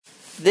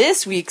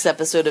This week's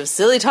episode of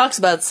Silly Talks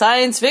About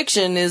Science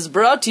Fiction is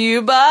brought to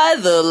you by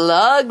the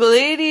Log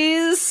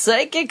Ladies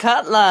Psychic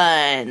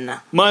Hotline.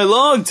 My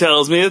log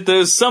tells me that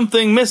there's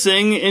something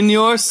missing in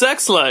your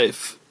sex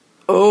life.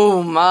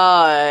 Oh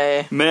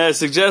my. May I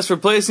suggest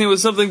replacing it with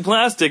something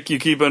plastic you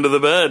keep under the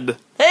bed?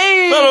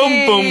 Hey!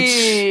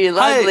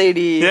 Log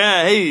Lady.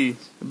 Yeah, hey.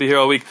 I'll be here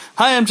all week.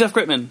 Hi, I'm Jeff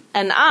Gritman.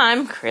 And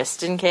I'm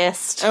Kristen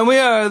Kist. And we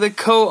are the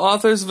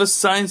co-authors of a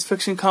science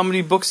fiction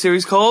comedy book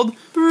series called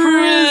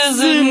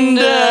Prison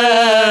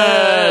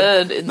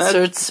Dad!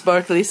 Insert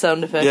sparkly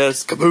sound effect.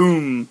 Yes,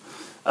 kaboom.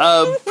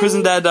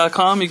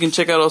 PrisonDad.com. You can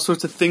check out all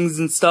sorts of things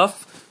and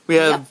stuff. We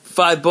have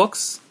 5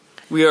 books.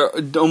 We are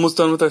almost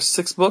done with our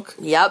 6th book.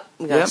 Yep.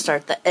 We gotta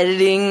start the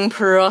editing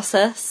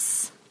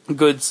process.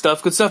 Good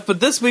stuff, good stuff. But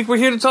this week we're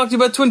here to talk to you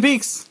about Twin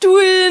Peaks.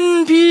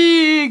 Twin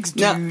Peaks!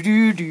 Now,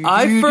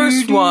 I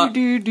first watched...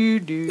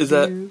 Is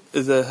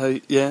that how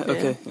you... Yeah?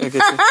 Okay. I get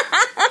you.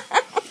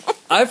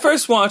 I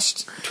first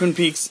watched Twin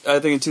Peaks, I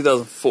think, in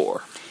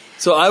 2004.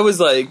 So I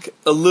was, like,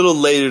 a little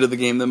later to the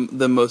game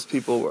than most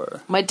people were.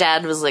 My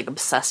dad was, like,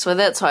 obsessed with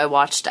it, so I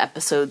watched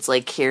episodes,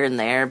 like, here and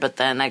there, but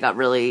then I got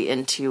really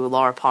into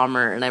Laura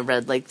Palmer, and I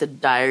read, like, The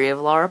Diary of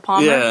Laura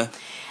Palmer. Yeah.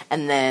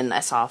 And then I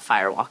saw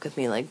Fire Walk with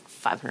Me, like,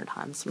 500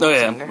 times when I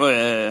was younger. Oh,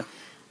 yeah.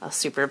 I was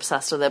super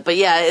obsessed with it. But,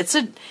 yeah, it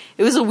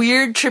was a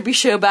weird, trippy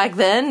show back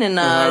then, and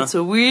it's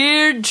a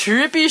weird,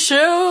 trippy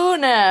show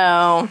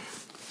now.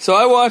 So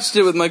I watched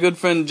it with my good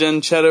friend Jen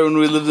Cheddar when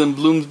we lived in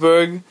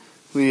Bloomsburg.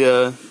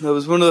 That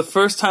was one of the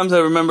first times I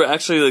remember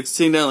actually, like,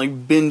 sitting down,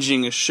 like,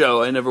 binging a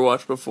show I never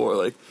watched before.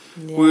 Like,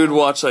 we would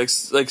watch, like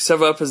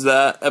several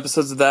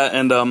episodes of that,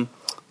 and,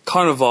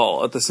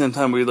 Carnival at the same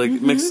time. We'd, like,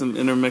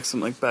 intermix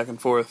them, like, back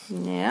and forth.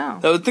 Yeah.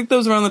 I would think that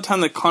was around the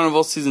time that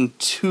Carnival Season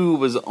 2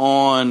 was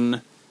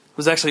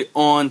actually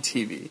on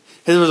TV.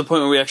 There was a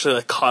point where we actually,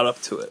 like, caught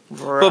up to it.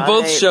 Right. But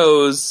both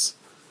shows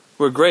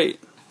were great.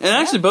 And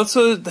actually, both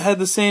shows had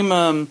the same,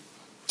 I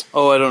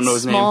don't know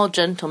his name. Small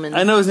gentleman.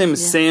 I know his name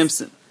is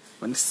Samson.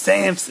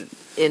 Samson.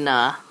 In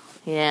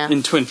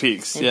Twin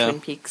Peaks, Twin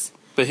Peaks.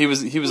 But he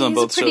was on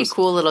both shows. He's a pretty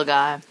cool little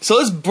guy. So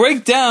let's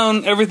break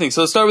down everything.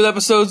 So let's start with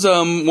episodes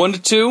 1 to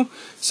 2.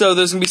 So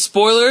there's gonna be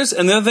spoilers,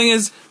 and the other thing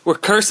is we're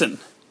cursing.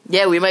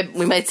 Yeah, we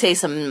might say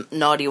some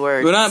naughty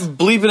words. We're not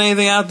bleeping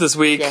anything out this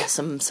week. Yeah,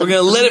 we're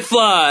gonna let it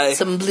fly.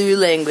 Some blue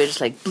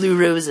language, like blue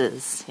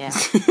roses. Yeah.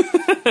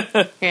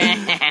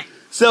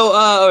 So,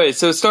 all right.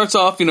 So it starts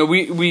off. You know,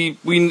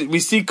 we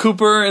see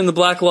Cooper in the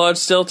Black Lodge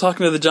still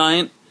talking to the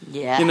giant.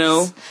 Yes. You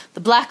know,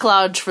 the Black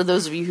Lodge, for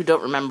those of you who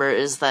don't remember,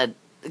 is that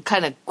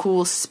kind of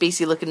cool,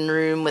 spacey looking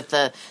room with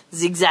the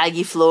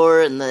zigzaggy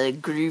floor and the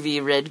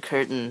groovy red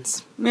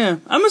curtains. Yeah,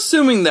 I'm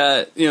assuming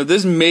that, you know,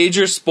 there's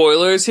major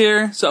spoilers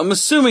here, so I'm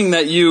assuming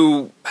that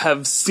you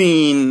have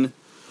seen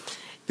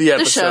the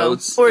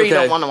episodes. Show, or you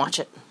don't want to watch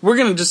it. We're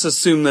going to just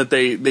assume that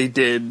they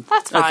did.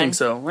 That's fine. I think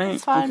so, right?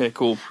 That's fine. Okay,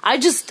 cool. I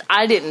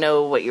didn't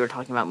know what you were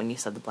talking about when you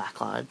said the Black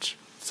Lodge.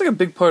 It's like a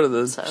big part of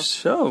the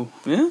show.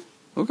 Yeah,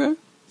 okay.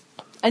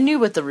 I knew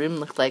what the room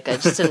looked like. I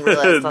just didn't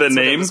realize that's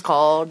what it was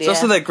called. It's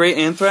also that great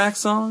Anthrax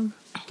song,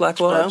 Black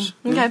Lodge.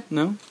 Oh, okay. Yeah?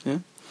 No? Yeah.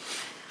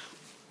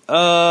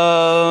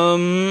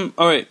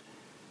 All right.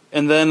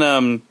 And then,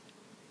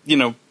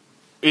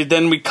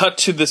 then we cut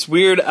to this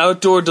weird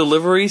outdoor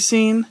delivery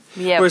scene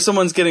where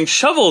someone's getting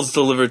shovels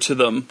delivered to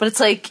them. But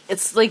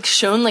it's like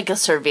shown like a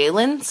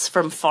surveillance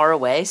from far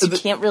away, so you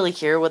can't really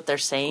hear what they're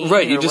saying.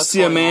 Right, you just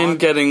see a man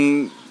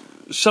getting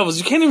shovels.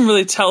 You can't even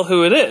really tell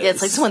who it is. Yeah,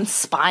 it's like someone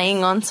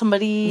spying on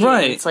somebody.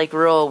 Right. It's like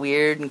real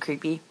weird and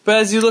creepy. But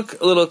as you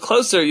look a little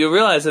closer, you'll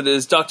realize it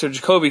is Dr.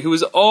 Jacoby, who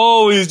was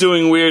always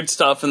doing weird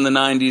stuff in the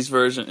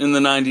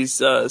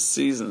 90s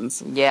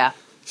seasons. Yeah.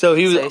 So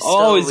he was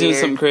always doing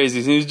something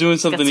crazy. He was doing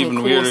something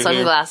even weirder here.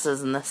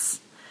 Sunglasses in this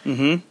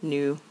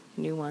new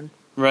one.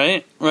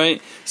 Right.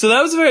 So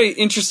that was a very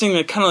interesting,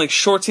 like, kind of like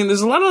short scene.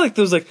 There's a lot of like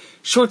those like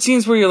short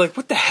scenes where you're like,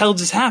 what the hell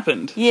just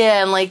happened?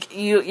 Yeah, and like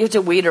you have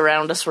to wait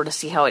around to sort of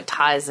see how it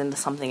ties into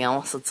something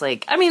else. It's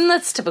like, I mean,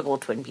 that's typical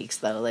Twin Peaks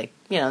though. Like,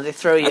 you know, they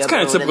throw you. That's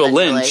kind of typical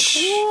Lynch.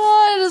 Like,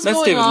 what is going on?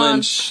 That's David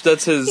Lynch.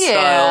 That's his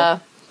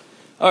style.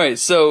 All right,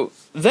 so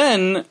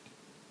then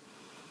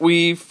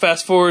we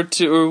fast forward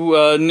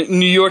to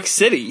New York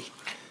City.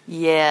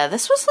 Yeah,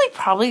 this was like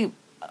probably.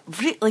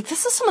 Like,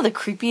 this is some of the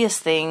creepiest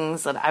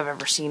things that I've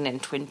ever seen in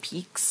Twin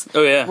Peaks.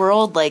 Oh, yeah.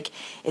 World. Like,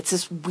 it's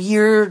this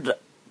weird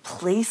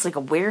place, like a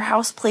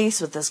warehouse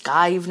place with this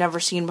guy you've never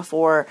seen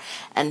before,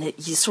 and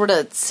he's sort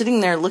of sitting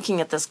there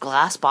looking at this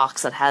glass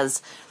box that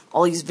has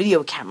all these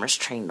video cameras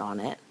trained on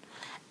it.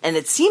 And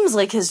it seems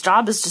like his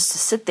job is just to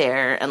sit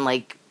there and,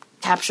 like,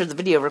 capture the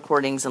video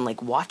recordings and,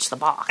 like, watch the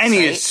box. And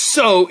he is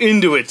so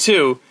into it,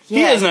 too. Yeah,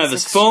 he doesn't have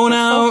his phone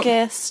out.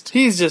 Focused.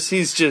 He's just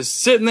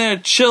sitting there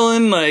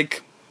chilling,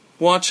 like,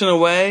 watching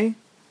away.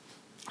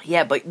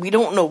 Yeah, but we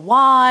don't know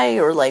why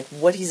or like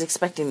what he's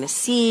expecting to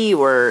see,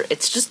 or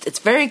it's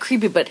very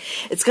creepy, but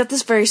it's got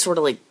this very sort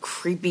of like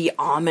creepy,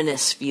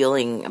 ominous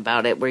feeling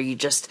about it where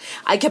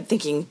I kept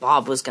thinking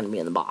Bob was going to be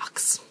in the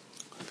box.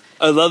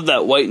 I love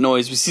that white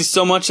noise. We see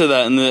so much of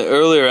that in the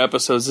earlier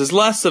episodes. There's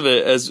less of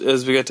it as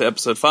we get to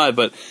episode 5,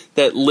 but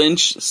that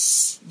Lynch,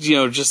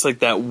 just like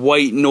that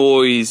white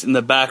noise in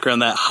the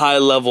background, that high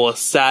level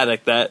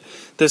static, that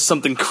there's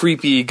something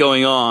creepy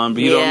going on,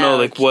 but you don't know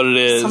like what it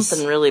is.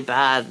 Something really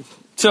bad.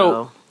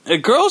 So a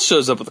girl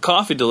shows up with a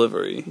coffee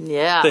delivery.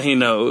 Yeah. That he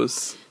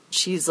knows.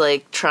 She's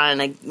like trying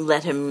to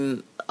let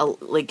him,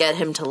 get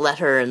him to let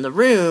her in the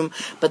room,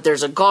 but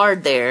there's a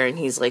guard there, and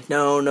he's like,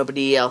 no,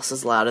 nobody else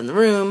is allowed in the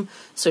room.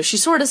 So she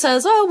sort of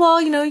says, oh,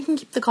 well, you can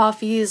keep the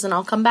coffees, and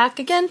I'll come back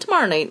again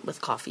tomorrow night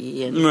with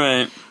coffee. And,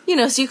 right.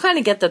 So you kind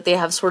of get that they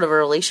have sort of a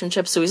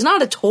relationship. So he's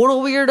not a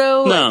total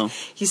weirdo. No. Like,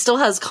 he still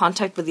has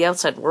contact with the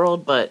outside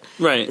world, but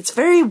right. It's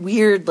very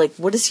weird. Like,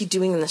 what is he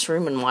doing in this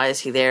room, and why is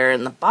he there?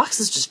 And the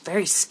box is just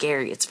very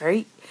scary. It's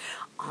very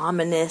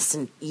ominous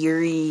and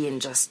eerie and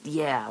just,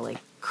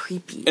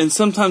 creepy. And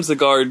sometimes the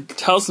guard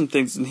tells him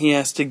things and he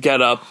has to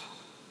get up.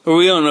 Or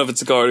we don't know if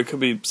it's a guard, it could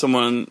be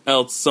someone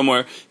else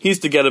somewhere. He has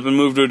to get up and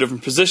move to a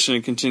different position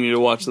and continue to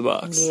watch the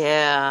box.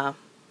 Yeah.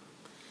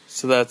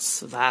 So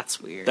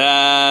that's weird.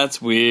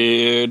 That's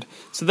weird.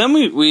 So then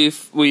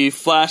we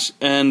flash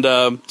and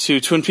to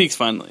Twin Peaks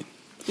finally.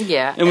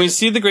 Yeah. And we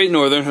see the Great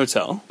Northern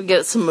Hotel. We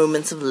get some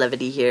moments of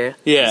levity here.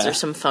 Yeah. There's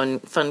some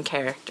fun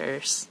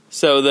characters.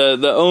 So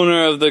the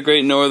owner of the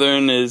Great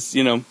Northern is,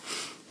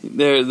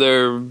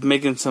 they're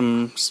making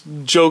some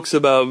jokes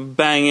about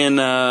banging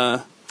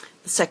the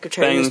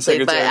secretary who's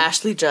played by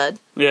Ashley Judd.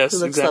 Yes, who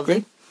looks exactly.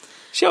 lovely.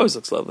 She always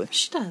looks lovely.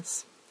 She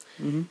does.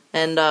 Mm-hmm.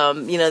 And,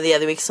 the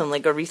other week some,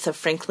 Aretha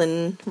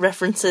Franklin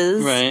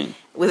references. Right.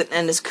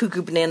 And his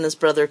Cuckoo Bananas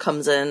brother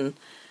comes in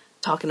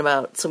talking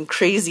about some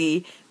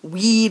crazy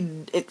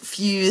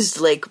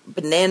weed-infused,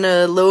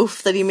 banana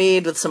loaf that he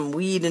made with some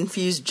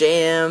weed-infused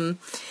jam.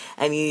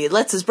 And he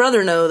lets his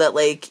brother know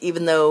that,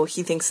 even though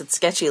he thinks it's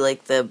sketchy,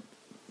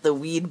 the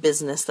weed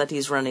business that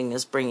he's running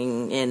is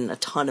bringing in a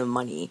ton of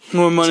money.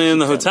 More money in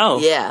the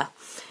hotel. Yeah.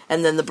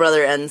 And then the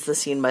brother ends the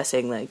scene by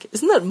saying,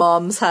 isn't that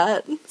Mom's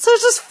hat? So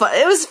it's just fun.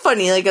 It was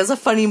funny. It was a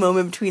funny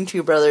moment between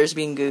two brothers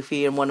being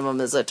goofy, and one of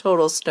them is a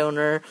total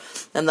stoner,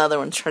 and the other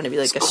one's trying to be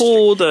it's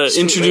cool to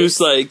introduce,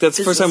 that's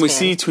the first time we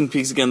see Twin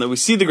Peaks again, that we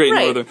see the Great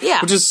Northern. Yeah.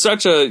 Which is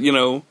such a,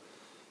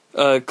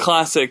 a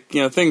classic,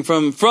 thing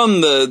from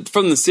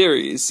the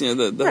series,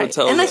 the right.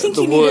 hotel. And I think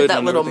the he wood needed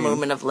that little everything.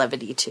 moment of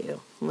levity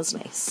too. It was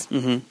nice.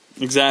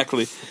 Mm-hmm.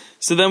 Exactly.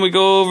 So then we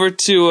go over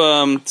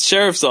to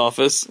sheriff's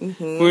office.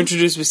 Mm-hmm. We're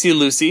introduced. We see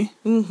Lucy.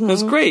 Mm-hmm.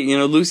 That's great.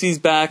 Lucy's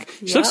back.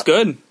 She looks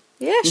good.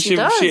 Yeah, she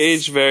does. She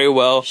aged very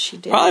well. She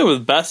did. Probably was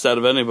best out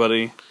of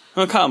anybody.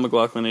 Well, Kyle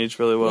MacLachlan aged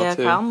really well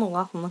too. Yeah, Kyle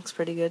MacLachlan looks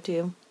pretty good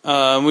too.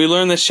 We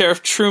learn that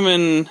Sheriff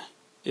Truman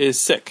is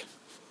sick.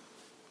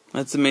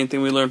 That's the main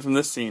thing we learned from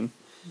this scene.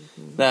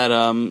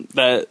 Mm-hmm.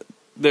 That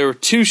there were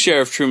two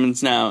Sheriff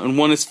Trumans now, and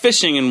one is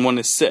fishing and one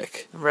is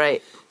sick.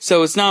 Right.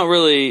 So it's not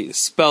really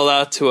spelled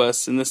out to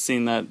us in this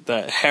scene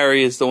that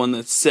Harry is the one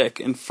that's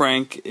sick and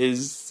Frank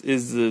is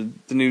the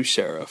new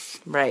sheriff.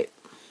 Right.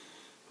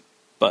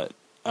 But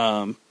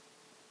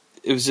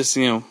it was just,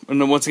 and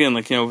once again,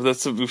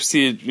 that's we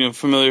see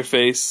familiar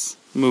face,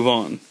 move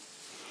on.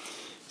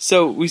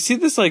 So we see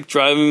this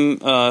driving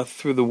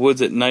through the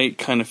woods at night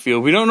kind of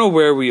feel. We don't know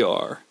where we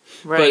are.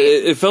 Right. But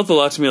it felt a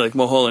lot to me like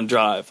Mulholland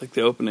Drive,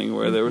 the opening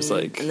where there was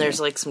and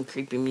there's some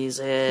creepy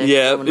music.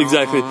 Yeah,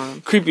 exactly. On.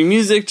 Creepy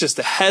music, just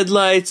the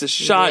headlights, a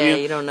shot. Yeah,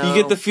 you don't know.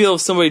 You get the feel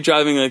of somebody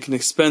driving an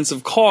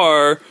expensive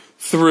car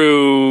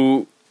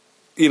through,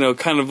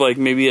 kind of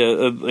maybe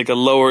a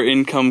lower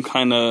income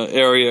kind of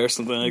area or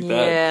something like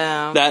that.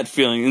 Yeah. That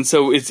feeling. And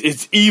so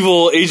it's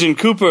evil Agent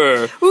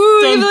Cooper.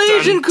 Ooh, evil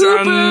Agent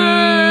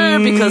Cooper!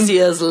 Because he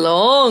has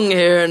long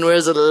hair and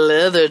wears a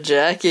leather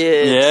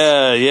jacket.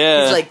 Yeah.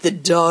 He's like the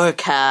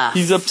dark half.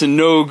 He's up to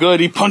no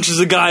good. He punches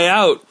a guy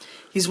out.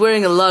 He's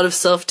wearing a lot of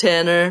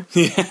self-tanner.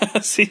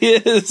 Yes, he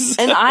is.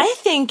 And I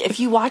think, if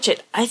you watch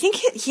it, I think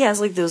he has,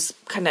 those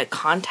kind of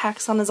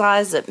contacts on his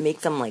eyes that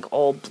make them,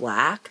 all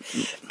black.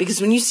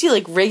 Because when you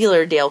see,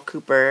 regular Dale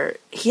Cooper,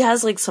 he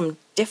has, some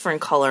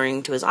different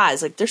coloring to his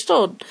eyes. They're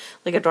still,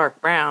 a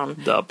dark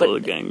brown.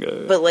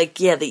 Doppelganger. But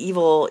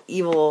the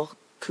evil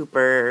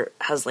Cooper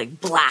has,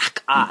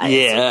 black eyes.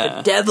 Yeah.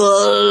 The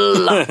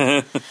devil!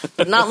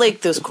 But not,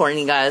 those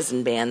corny guys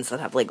in bands that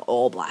have,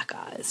 all black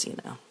eyes,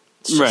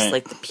 It's just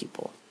right. the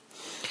people.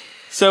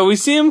 So we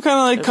see him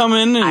kind of come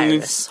in,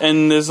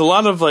 and there's a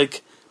lot of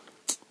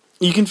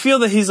you can feel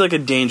that he's a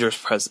dangerous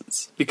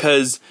presence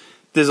because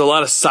there's a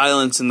lot of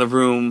silence in the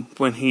room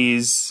when he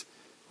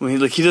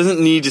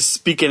doesn't need to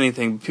speak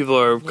anything. People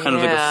are kind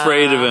of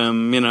afraid of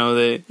him.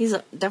 He's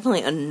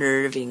definitely a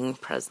unnerving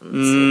presence.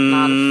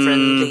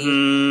 Mm-hmm.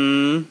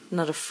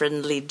 Not a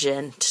friendly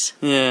gent.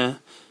 Yeah,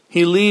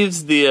 he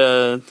leaves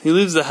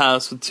the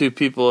house with two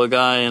people, a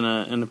guy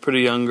and a pretty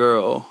young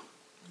girl.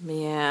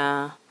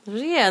 Yeah,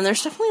 and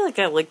there's definitely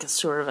a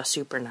sort of a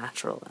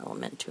supernatural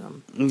element to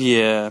him.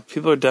 Yeah,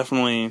 people are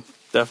definitely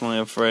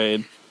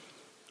afraid.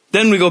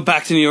 Then we go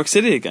back to New York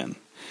City again,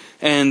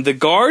 and the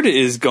guard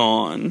is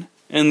gone,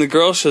 And the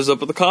girl shows up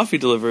with the coffee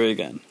delivery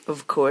again.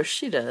 Of course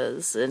she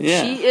does. And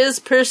Yeah. she is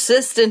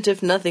persistent,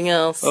 if nothing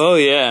else. Oh,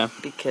 yeah.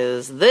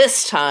 Because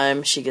this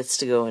time she gets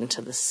to go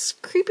into this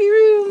creepy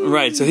room.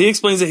 Right, so he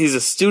explains that he's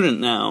a student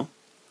now.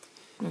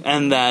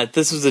 And that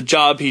this was a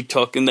job he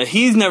took, and that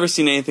he's never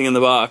seen anything in the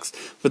box,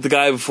 but the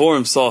guy before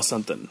him saw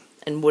something.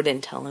 And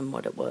wouldn't tell him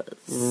what it was.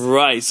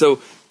 Right,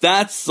 so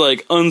that's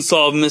like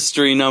unsolved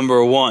mystery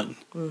number 1.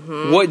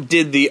 Mm-hmm. What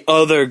did the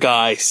other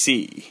guy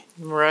see?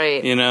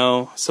 Right. You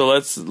know, so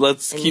let's and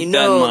keep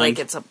that in mind. Like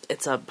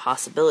it's a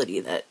possibility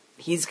that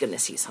he's going to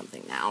see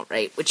something now,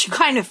 right? Which you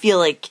kind of feel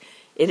like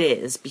it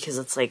is, because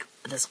it's like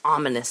this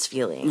ominous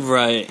feeling.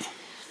 Right.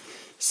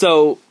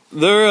 So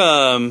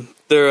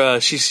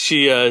she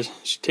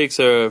takes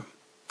her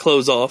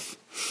clothes off,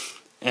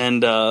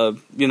 and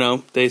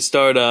they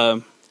start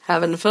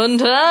Having a fun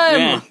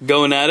time.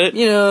 going at it.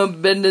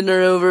 Bending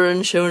her over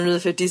and showing her the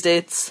 50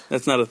 states.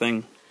 That's not a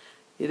thing.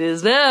 It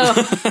is now.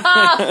 Jason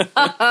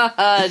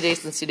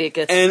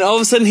Sudeikis. And all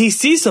of a sudden he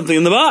sees something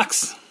in the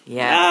box.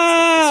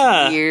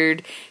 Yeah. It's this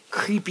weird,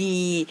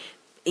 creepy,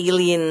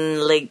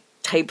 alien-like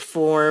type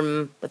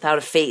form without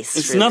a face.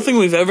 It's really. nothing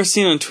we've ever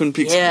seen on Twin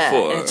Peaks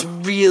before. And it's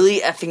really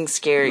effing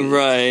scary.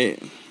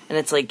 Right. And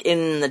it's like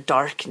in the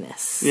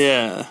darkness.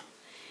 Yeah.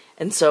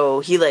 And so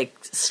he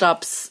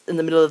stops in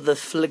the middle of the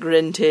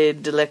flagrante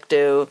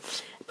delicto,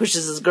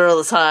 pushes his girl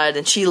aside,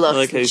 and she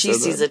looks and she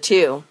sees it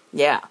too.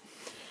 Yeah.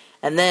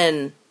 And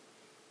then,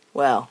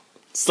 well...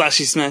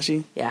 Slashy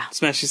smashy? Yeah.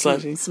 Smashy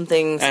slashy? Some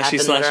things Ashy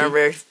happen that slashy? are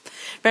very,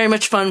 very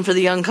much fun for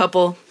the young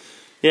couple.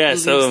 Yeah,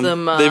 so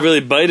they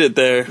really bite it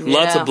there. Yeah.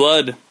 Lots of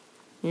blood.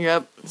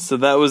 Yep. So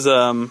that was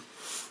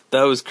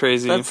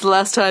crazy. That's the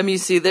last time you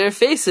see their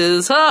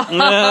faces. Yeah.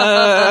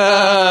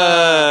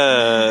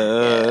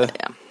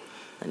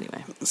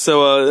 Anyway.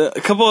 So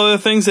a couple other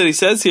things that he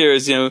says here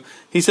is,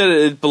 he said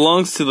it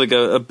belongs to like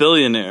a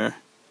billionaire.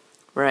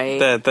 Right.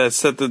 That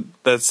set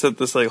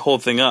this like whole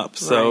thing up.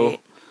 So right.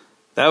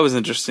 That was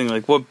interesting.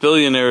 Like, what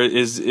billionaire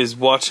is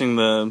watching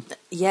the...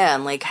 Yeah,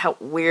 and like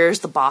where's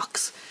the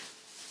box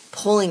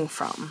pulling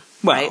from?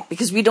 Well, right?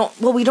 Because we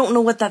don't know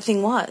what that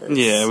thing was.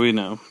 Yeah, we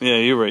know. Yeah,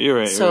 you're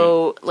right.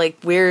 So,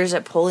 like, where is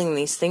it pulling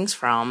these things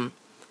from,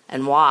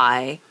 and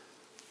why?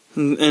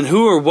 And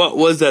who or what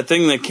was that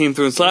thing that came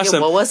through and slashed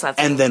them? What was that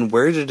thing? And then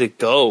where did it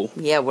go?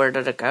 Yeah, where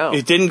did it go?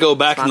 It didn't go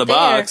back in the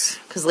box.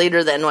 Because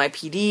later the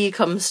NYPD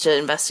comes to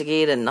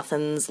investigate and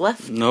nothing's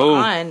left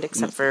behind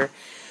except for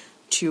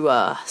two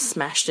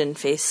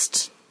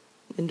smashed-in-faced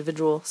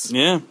individuals.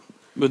 Yeah,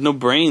 with no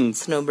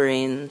brains. No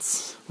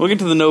brains. We'll get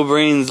to the no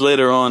brains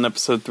later on,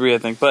 episode 3, I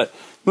think. But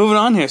moving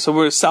on here, so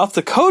we're South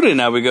Dakota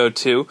now we go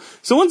to.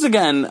 So once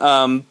again,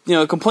 a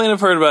complaint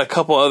I've heard about a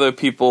couple other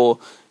people,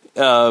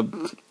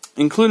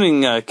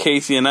 including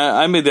Casey, and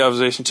I made the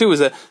observation too, is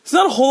that there's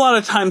not a whole lot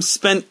of time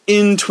spent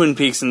in Twin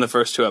Peaks in the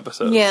first 2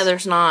 episodes. Yeah,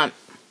 there's not.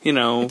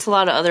 It's a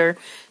lot of other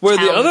where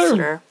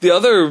towns the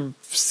other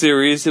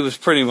series, it was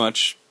pretty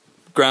much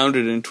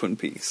grounded in Twin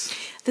Peaks.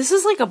 This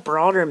is like a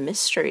broader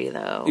mystery,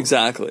 though.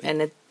 Exactly.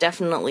 And it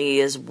definitely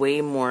is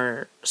way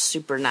more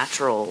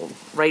supernatural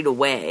right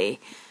away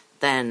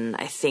than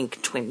I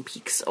think Twin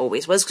Peaks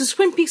always was. Because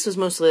Twin Peaks was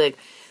mostly like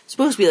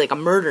supposed to be like a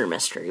murder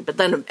mystery, but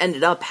then it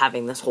ended up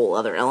having this whole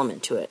other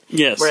element to it.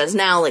 Yes. Whereas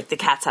now, like, the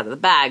cat's out of the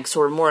bag, so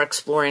we're more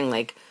exploring,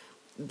 like,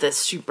 the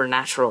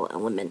supernatural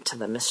element to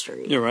the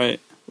mystery. You're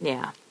right.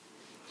 Yeah.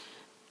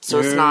 So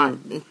it's not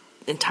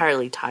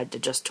entirely tied to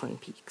just Twin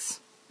Peaks.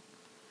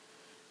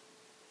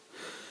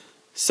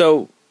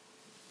 So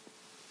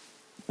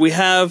we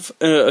have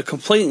a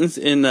complaint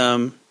in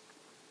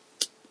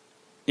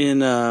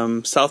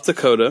South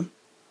Dakota,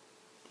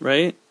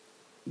 right?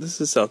 This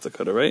is South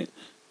Dakota, right?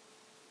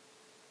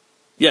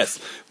 Yes,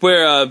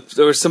 where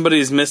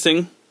somebody's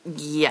missing.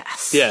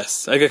 Yes.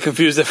 Yes, I got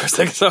confused there for a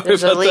second. Sorry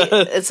about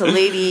that. It's a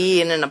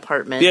lady in an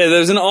apartment. Yeah,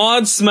 there's an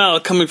odd smell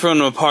coming from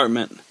an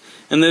apartment.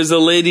 And there's a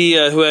lady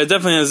who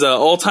definitely has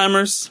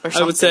Alzheimer's,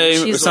 I would say,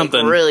 She's or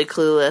something. Like really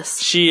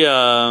clueless. She,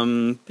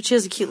 But she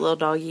has a cute little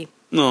doggy.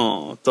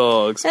 Oh,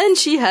 dogs. And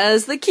she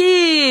has the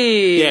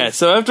key! Yeah,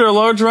 so after a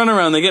large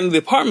runaround, they get into the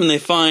apartment, they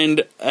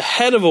find a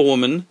head of a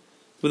woman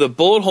with a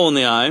bullet hole in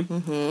the eye,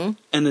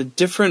 and a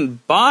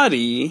different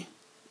body.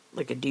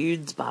 Like a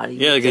dude's body.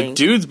 Yeah, like a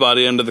dude's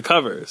body under the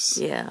covers.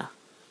 Yeah.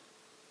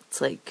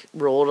 It's like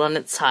rolled on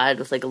its side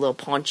with like a little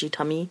paunchy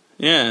tummy.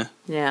 Yeah.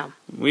 Yeah.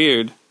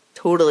 Weird.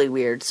 Totally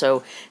weird.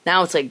 So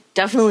now it's like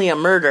definitely a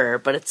murder,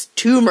 but it's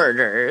 2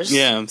 murders.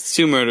 Yeah, it's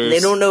 2 murders.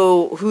 They don't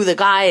know who the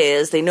guy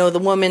is. They know the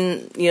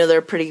woman,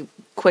 they're pretty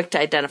quick to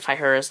identify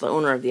her as the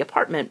owner of the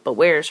apartment, but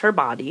where's her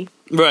body?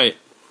 Right.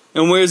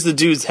 And where's the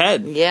dude's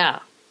head?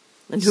 Yeah.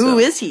 And who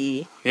is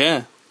he?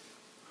 Yeah.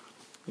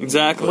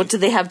 Exactly. What do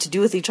they have to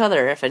do with each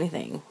other, if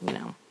anything,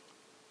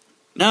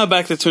 Now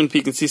back to Twin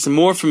Peaks and see some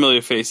more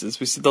familiar faces.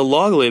 We see the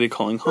log lady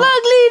calling Hawk.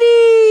 Log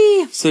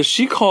lady! So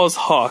she calls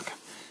Hawk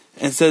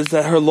and says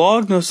that her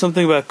log knows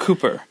something about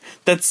Cooper.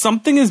 That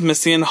something is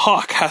missing and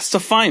Hawk has to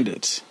find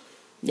it.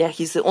 Yeah,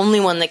 he's the only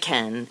one that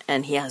can,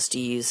 and he has to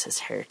use his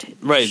heritage.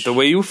 Right, the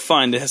way you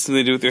find it has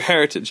something to do with your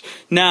heritage.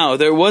 Now,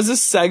 there was a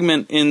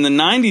segment in the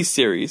 90s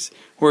series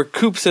where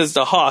Coop says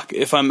to Hawk,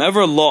 if I'm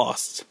ever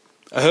lost,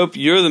 I hope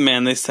you're the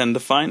man they send to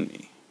find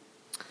me.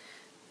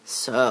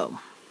 So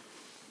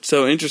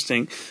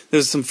interesting.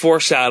 There's some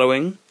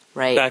foreshadowing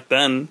right back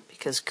then.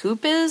 because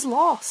Coop is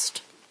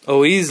lost.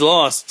 Oh, he's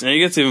lost. And he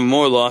gets even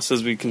more lost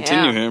as we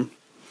continue here.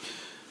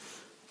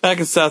 Back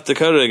in South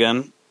Dakota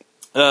again.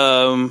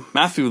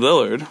 Matthew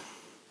Lillard,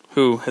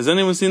 who, has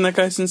anyone seen that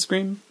guy since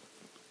Scream?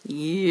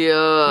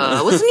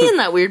 Yeah. Wasn't he in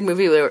that weird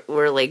movie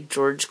where like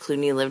George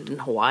Clooney lived in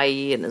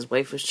Hawaii and his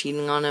wife was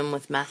cheating on him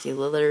with Matthew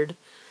Lillard?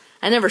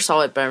 I never saw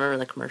it, but I remember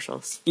the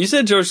commercials. You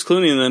said George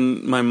Clooney, and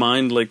then my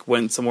mind like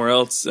went somewhere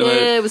else. And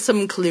it was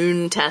some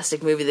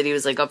Clooney-tastic movie that he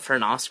was like up for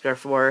an Oscar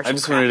for. I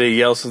just wanted to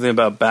yell something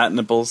about bat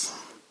nipples.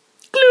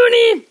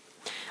 Clooney!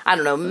 I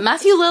don't know.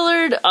 Matthew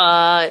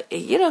Lillard,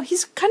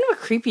 he's kind of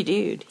a creepy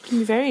dude. He can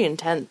be very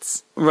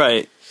intense.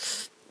 Right.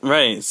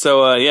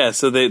 So,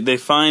 so they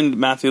find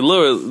Matthew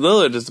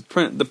Lillard as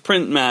the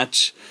print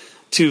match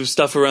to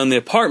stuff around the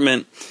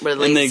apartment. Where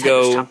the lady's head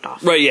was chopped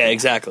off. Right, yeah,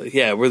 exactly.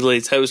 Yeah, where the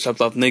lady's head was chopped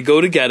off. And they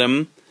go to get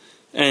him,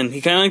 and he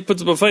kind of like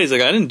puts up a fight. He's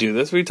like, I didn't do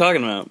this. What are you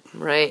talking about?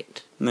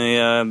 Right.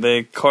 And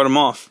they cart him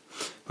off.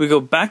 We go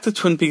back to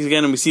Twin Peaks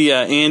again, and we see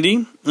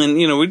Andy. And,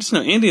 we just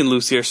know Andy and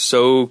Lucy are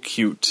so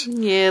cute.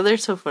 Yeah, they're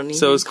so funny.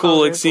 So it's cool,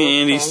 like,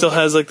 seeing Andy. He still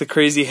has, like, the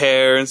crazy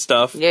hair and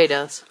stuff. Yeah, he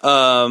does.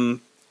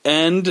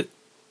 And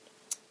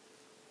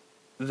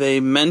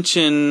they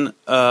mention,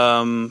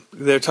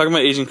 they're talking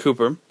about Agent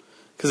Cooper.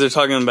 Because they're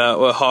talking about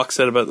what Hawk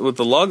said about what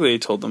the log lady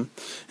told them.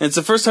 And it's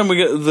the first time we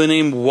get the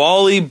name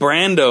Wally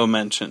Brando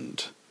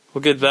mentioned.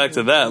 We'll get back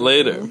to that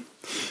later.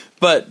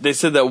 But they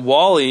said that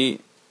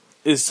Wally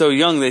is so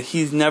young that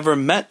he's never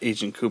met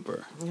Agent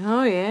Cooper.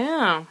 Oh,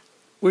 yeah.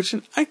 Which,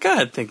 I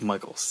gotta think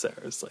Michael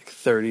Cera's like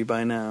 30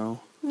 by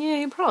now. Yeah,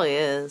 he probably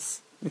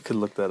is. You could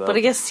look that up. But I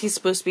guess it's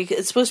supposed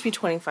to be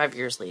 25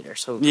 years later,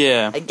 so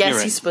yeah, I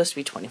guess he's supposed to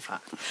be 25.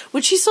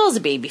 Which he still has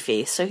a baby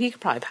face, so he could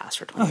probably pass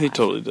for 25. Oh, he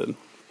totally did.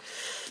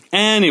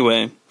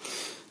 Anyway,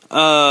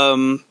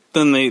 then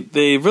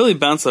they really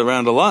bounce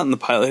around a lot in the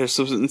pilot here.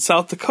 So in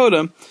South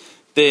Dakota,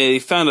 they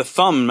found a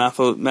thumb in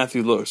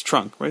Matthew Lillard's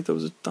trunk, right? That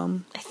was a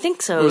thumb? I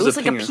think so. It was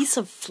like a piece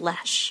of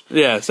flesh.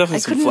 Yeah, it's definitely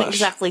some flesh. I couldn't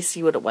exactly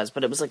see what it was,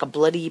 but it was like a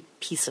bloody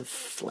piece of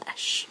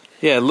flesh.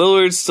 Yeah,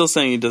 Lillard's still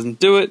saying he doesn't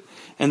do it.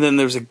 And then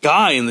there's a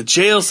guy in the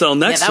jail cell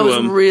next to him.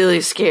 That was really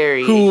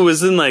scary. Who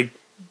was in like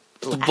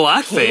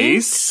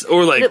blackface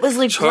or like, but it was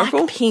like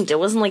charcoal? Black paint. It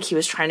wasn't like he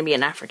was trying to be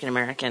an African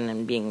American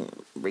and being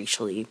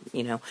racially,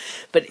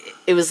 but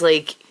it was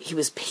like he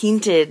was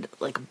painted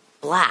like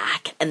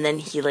black and then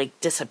he like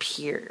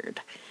disappeared.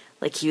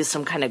 Like he was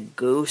some kind of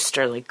ghost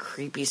or like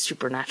creepy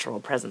supernatural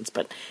presence,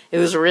 but it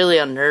was really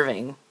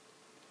unnerving.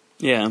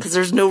 Yeah. Because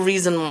there's no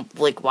reason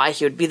like why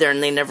he would be there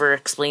and they never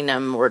explain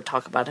him or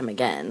talk about him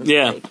again.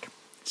 Yeah. Like,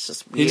 it's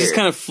just weird. He just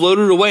kind of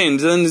floated away and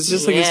then it's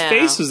just like his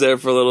face was there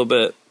for a little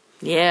bit.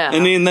 Yeah.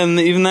 And then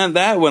even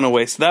that went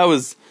away. So that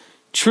was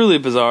truly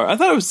bizarre. I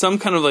thought it was some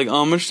kind of like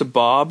homage to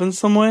Bob in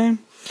some way.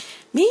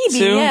 Maybe,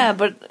 too. yeah,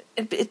 but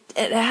it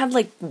had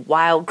like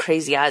wild,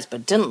 crazy eyes,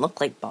 but it didn't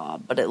look like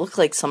Bob. But it looked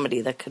like somebody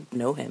that could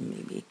know him,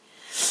 maybe.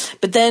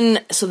 But then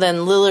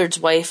Lillard's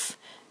wife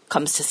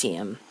comes to see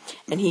him,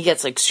 and he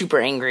gets like super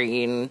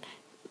angry and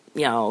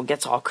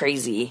gets all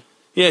crazy.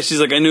 Yeah, she's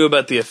like, I knew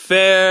about the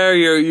affair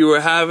you were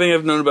having.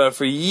 I've known about it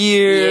for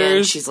years. Yeah,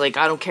 and she's like,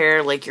 I don't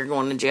care. Like, you're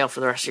going to jail for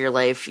the rest of your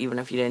life, even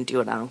if you didn't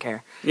do it. I don't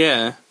care.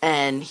 Yeah.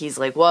 And he's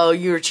like, well,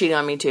 you were cheating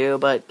on me too,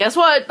 but guess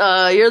what?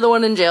 You're the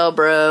one in jail,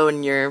 bro,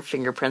 and your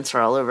fingerprints are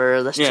all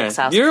over this chick's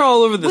house. You're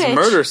all over this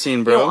murder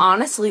scene, bro.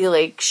 Honestly,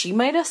 like, she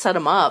might have set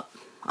him up.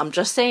 I'm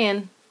just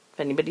saying. If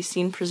anybody's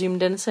seen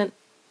Presumed Innocent,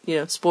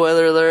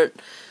 spoiler alert.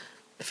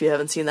 If you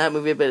haven't seen that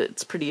movie, but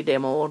it's pretty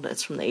damn old.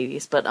 It's from the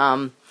 80s. But,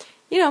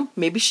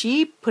 maybe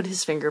she put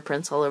his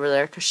fingerprints all over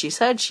there because she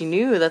said she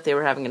knew that they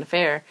were having an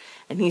affair,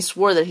 and he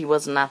swore that he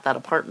wasn't at that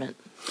apartment.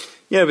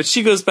 Yeah, but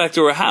she goes back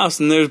to her house,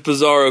 and there's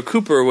Bizarro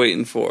Cooper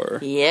waiting for her.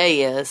 Yeah,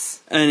 he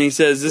is. And he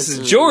says, this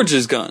is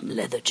George's gun.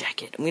 Leather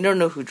jacket. We don't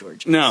know who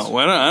George is. No,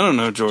 I don't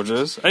know who George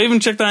is. I even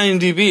checked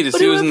IMDb to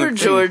see who was in the thing.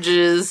 George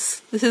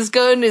is. His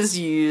gun is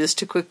used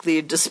to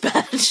quickly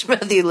dispatch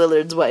Matthew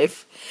Lillard's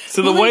wife.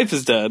 So the wife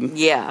is dead.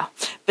 Yeah.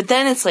 But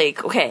then it's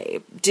like, okay,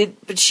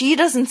 but she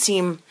doesn't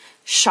seem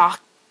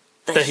shocked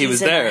that he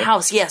was in there. Her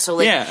house. Yeah, so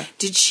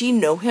did she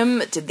know him?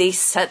 Did they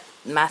set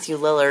Matthew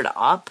Lillard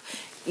up?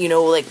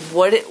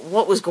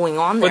 What was going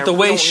on there? But the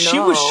way she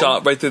was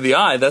shot right through the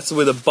eye, that's the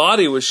way the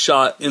body was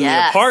shot in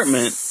the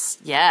apartment.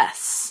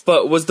 Yes.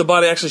 But was the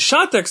body actually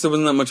shot there because there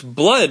wasn't that much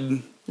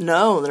blood?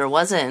 No, there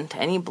wasn't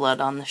any blood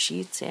on the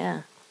sheets,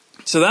 yeah.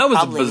 So that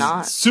was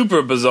a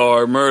super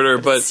bizarre murder,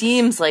 but it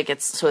seems like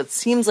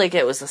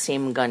it was the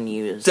same gun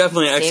used.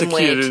 Definitely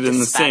executed in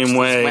the same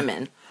way.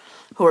 Women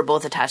who were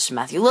both attached to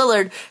Matthew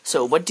Lillard.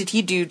 So what did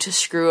he do to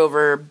screw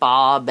over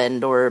Bob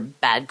or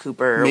Bad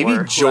Cooper? Maybe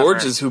or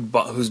George is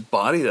whose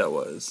body that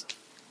was.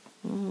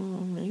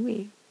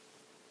 Maybe.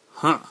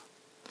 Huh.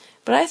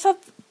 But I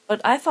thought But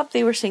I thought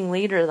they were saying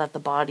later that the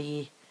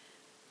body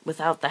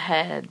without the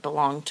head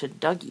belonged to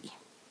Dougie.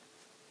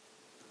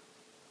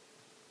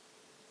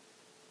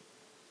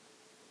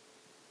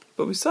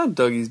 But we saw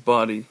Dougie's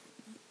body.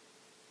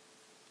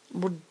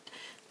 Well,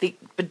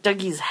 but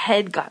Dougie's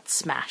head got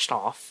smashed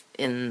off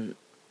in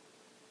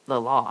the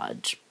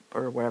lodge,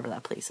 or wherever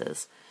that place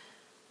is.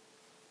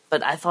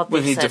 But I thought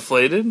when he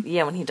deflated?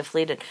 Yeah, when he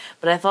deflated.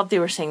 But I thought they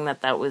were saying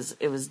that it was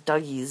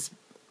Dougie's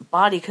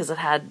body because it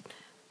had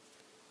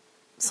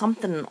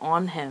something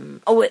on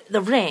him. Oh, the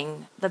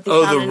ring that they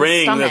found in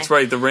his stomach. That's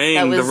right, the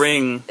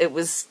ring. It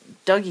was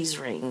Dougie's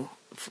ring,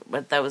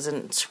 but that was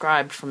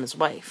inscribed from his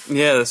wife.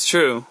 Yeah, that's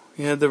true.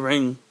 He had the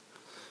ring.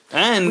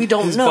 And we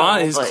don't know,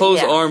 his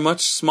clothes are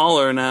much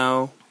smaller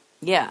now.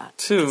 Yeah,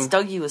 too. Because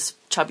Dougie was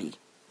chubby.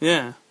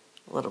 Yeah.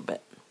 A little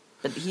bit.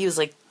 But he was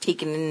like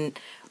taken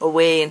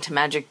away into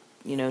magic,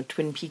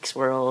 Twin Peaks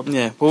world.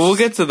 Yeah, well, we'll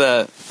get to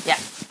that. Yeah.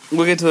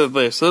 We'll get to that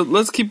later. So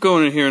let's keep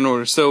going in here in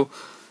order. So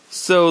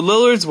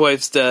Lillard's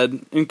wife's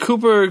dead, and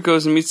Cooper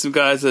goes and meets some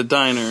guys at a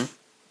diner.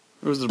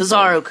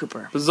 Bizarro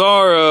Cooper.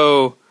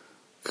 Bizarro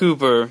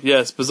Cooper.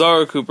 Yes,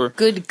 Bizarro Cooper.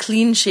 Good,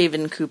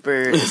 clean-shaven Cooper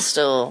is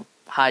still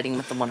hiding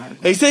with the one-armed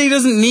man. They say he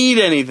doesn't need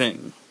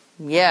anything.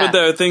 Yeah. But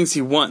there are things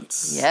he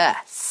wants.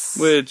 Yes.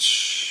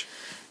 Which...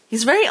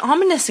 He's very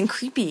ominous and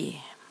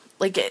creepy.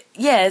 Like,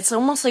 it's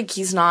almost like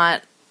he's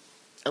not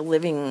a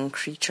living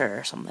creature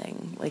or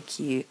something. Like,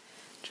 he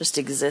just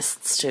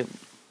exists to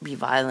be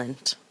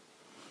violent.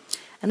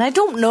 And I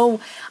don't know,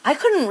 I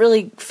couldn't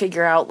really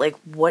figure out, like,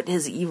 what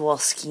his evil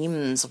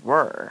schemes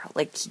were.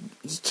 Like,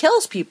 he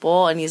kills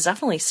people, and he's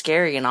definitely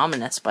scary and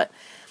ominous, but,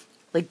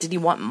 like, did he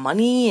want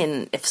money?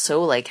 And if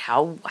so, like,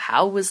 how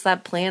was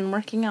that plan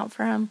working out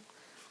for him?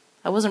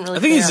 I wasn't really I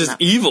think clear he's on just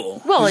that.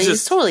 evil. Well,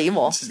 he's totally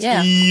evil.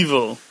 Yeah.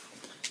 Evil.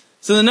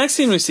 So the next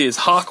scene we see is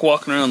Hawk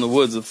walking around the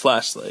woods with a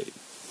flashlight.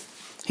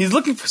 He's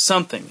looking for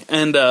something,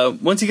 and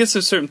once he gets to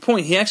a certain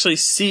point, he actually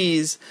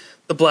sees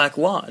the Black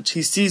Lodge.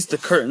 He sees the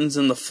curtains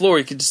and the floor.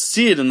 He could just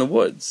see it in the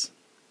woods.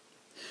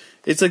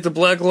 It's like the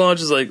Black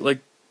Lodge is like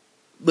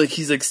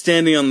he's like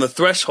standing on the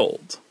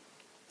threshold.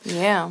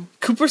 Yeah.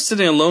 Cooper's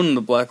sitting alone in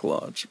the Black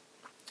Lodge,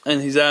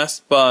 and he's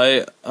asked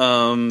by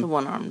the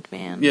one-armed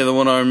man. Yeah, the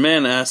one-armed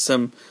man asks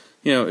him,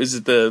 is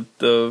it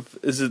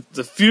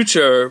the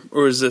future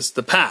or is this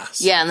the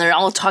past? Yeah, and they're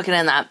all talking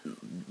in that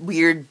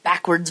weird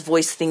backwards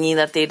voice thingy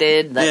that they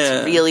did.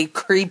 That's really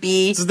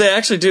creepy. So what they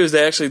actually do is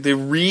they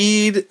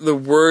read the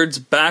words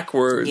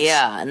backwards.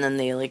 Yeah, and then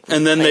they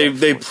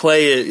they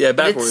play it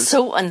backwards. But it's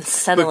so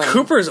unsettling. But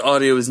Cooper's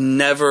audio is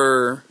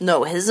never.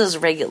 No, his is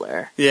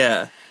regular.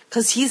 Yeah.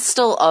 Because he's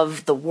still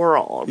of the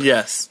world.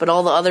 Yes. But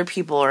all the other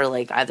people are,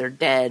 like, either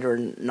dead or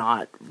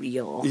not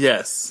real.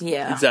 Yes.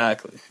 Yeah.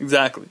 Exactly.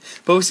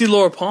 But we see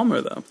Laura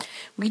Palmer, though.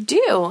 We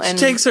do. She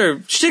takes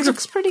her... She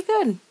looks pretty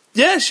good.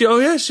 Yeah, she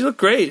looked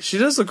great. She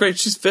does look great.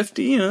 She's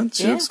 50,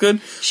 she looks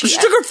good. She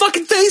took her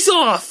fucking face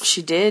off!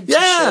 She did, to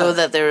show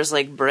that there was,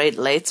 like, bright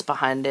lights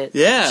behind it.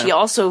 Yeah. She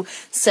also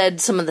said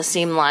some of the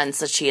same lines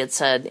that she had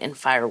said in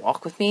Fire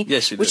Walk With Me.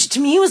 Yeah, she did. Which to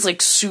me was,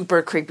 like,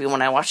 super creepy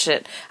when I watched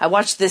it. I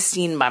watched this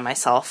scene by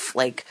myself,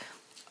 like,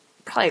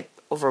 probably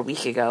over a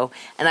week ago,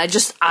 and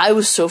I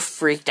was so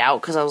freaked out,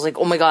 because I was like,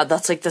 oh my god,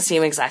 that's, like, the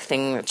same exact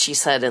thing that she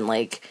said in,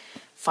 like,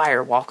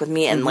 Fire Walk With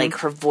Me, and like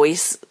her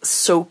voice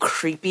so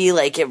creepy,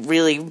 like it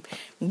really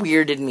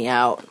weirded me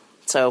out.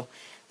 So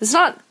it's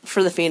not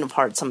for the faint of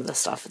heart, some of this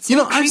stuff. It's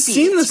creepy. I've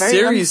seen the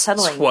series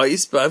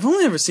twice, but I've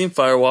only ever seen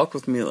Fire Walk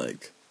With Me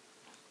like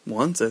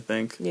once, I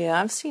think.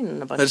 Yeah, I've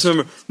seen a bunch. I just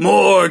remember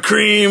more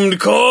creamed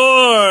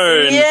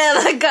corn.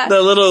 Yeah, that guy,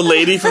 that little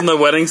lady from The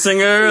Wedding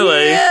Singer.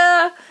 Like,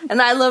 yeah,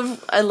 and I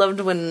loved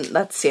when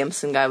that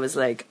Samson guy was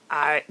like,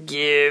 "I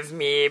give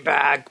me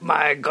back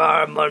my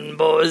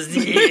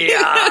Garmonbozia,"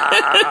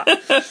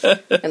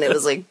 and it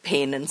was like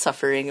pain and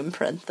suffering in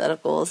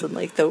parentheticals and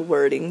like the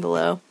wording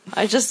below.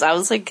 I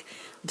was like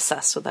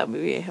obsessed with that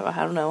movie.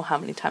 I don't know how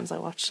many times I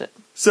watched it.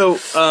 So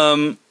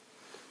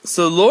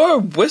Laura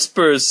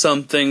whispers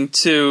something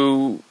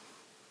to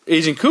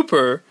Agent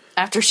Cooper.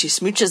 After she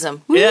smooches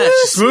him. Yeah,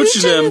 she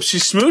smooches him. She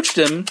smooched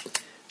him.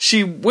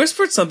 She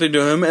whispered something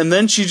to him, and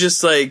then she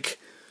just, like...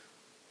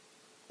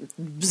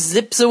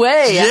 zips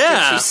away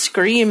after she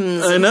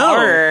screams in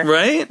horror.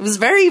 Right?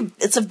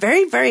 It's a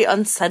very, very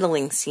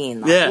unsettling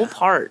scene. The whole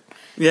part.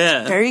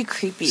 Yeah. Very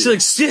creepy.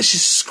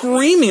 She's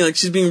screaming like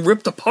she's being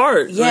ripped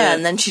apart. Yeah, right?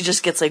 And then she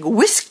just gets like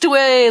whisked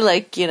away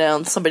like,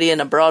 somebody in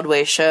a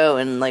Broadway show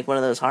in like one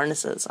of those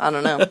harnesses. I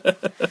don't know.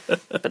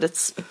 But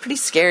it's pretty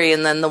scary,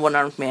 and then the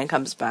one-armed man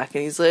comes back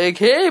and he's like,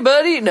 "Hey,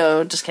 buddy."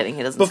 No, just kidding.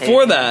 He doesn't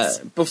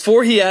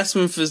Before he asks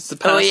him if it's the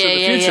past or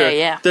the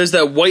future, there's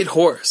that white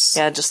horse.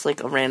 Yeah, just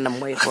like a random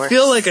white horse. I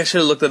feel like I should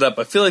have looked it up.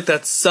 I feel like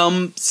that's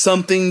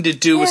something to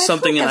do with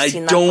something, and I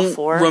don't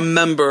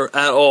remember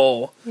at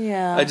all.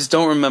 Yeah. I just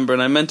don't remember,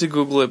 and I meant to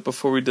Google it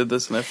before we did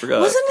this, and I forgot.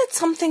 Wasn't it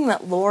something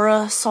that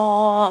Laura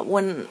saw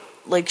when,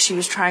 like, she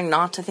was trying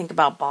not to think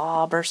about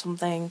Bob or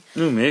something?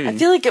 Ooh, maybe. I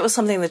feel like it was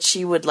something that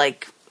she would,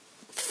 like,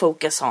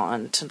 focus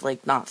on to,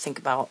 like, not think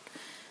about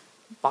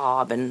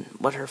Bob and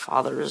what her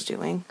father was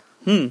doing.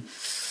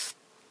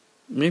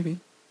 Maybe.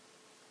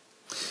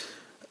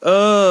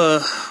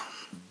 Then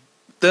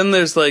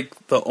there's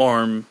like the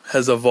arm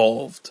has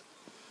evolved.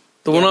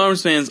 The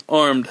one-armed man's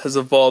arm has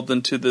evolved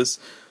into this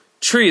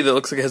tree that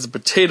looks like it has a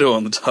potato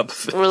on the top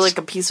of it. Or like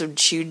a piece of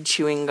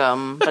chewing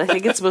gum. But I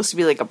think it's supposed to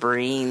be like a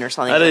brain or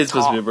something. That is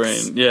supposed to be a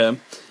brain, yeah.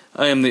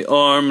 I am the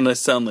arm and I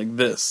sound like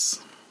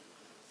this.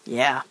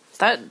 Yeah.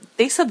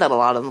 They said that a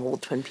lot on the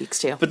old Twin Peaks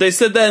too. But they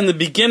said that in the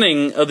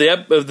beginning of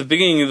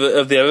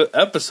the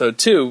episode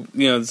too.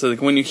 You know, so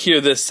like when you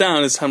hear this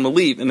sound, it's time to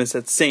leave, and it's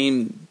that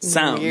same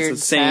sound, Weird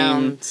it's the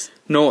same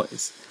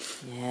noise.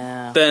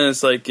 Yeah. Then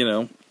it's like, you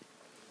know,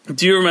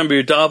 do you remember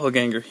your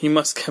doppelganger? He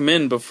must come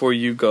in before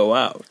you go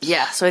out.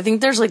 Yeah. So I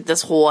think there's like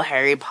this whole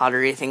Harry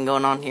Pottery thing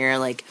going on here.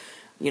 Like,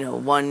 you know,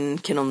 one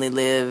can only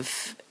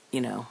live, you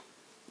know,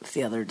 if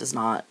the other does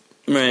not.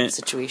 Right.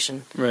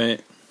 Situation.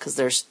 Right. Because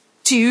there's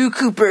 2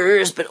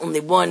 Coopers, but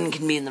only one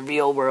can be in the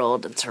real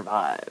world and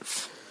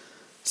survive.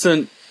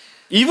 So,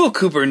 Evil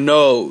Cooper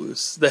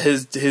knows that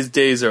his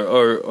days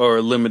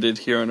are limited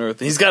here on Earth.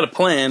 He's got a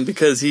plan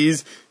because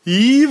he's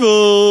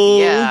evil.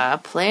 Yeah, a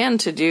plan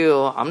to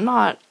do.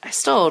 I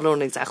still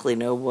don't exactly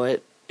know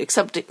what,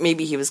 except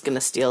maybe he was going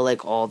to steal,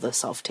 like, all the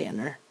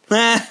self-tanner.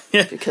 Yeah.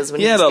 Because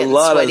when he was getting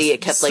sweaty, it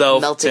kept, like,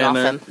 melting off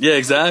him. Yeah,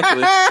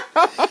 exactly.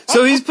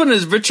 So he's putting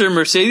his richer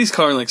Mercedes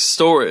car in, like,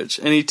 storage,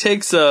 and he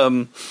takes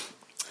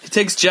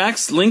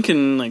Jack's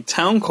Lincoln like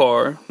town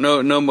car,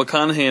 no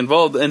McConaughey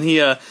involved, and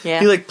he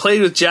like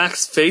played with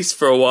Jack's face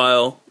for a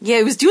while. Yeah,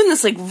 he was doing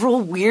this like real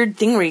weird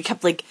thing where he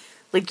kept like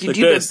you like do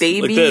this, the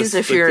babies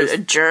if you're a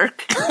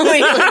jerk. Where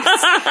you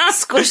like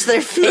squish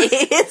their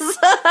face.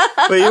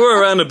 Wait, you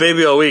were around a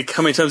baby all week.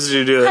 How many times did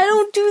you do it?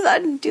 I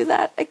didn't do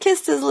that. I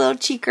kissed his little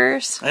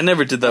cheekers. I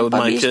never did that with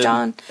my kid.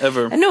 John.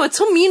 Ever. I know, it's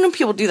so mean when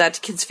people do that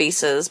to kids'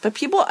 faces, but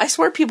I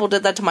swear people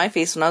did that to my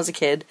face when I was a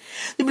kid.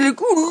 They'd be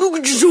like, "Oh, look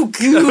at you, so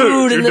cute."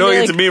 You're and doing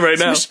like, it to me right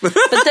now.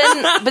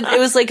 but it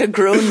was like a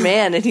grown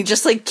man, and he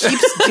just like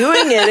keeps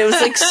doing it. It was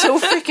like so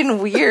freaking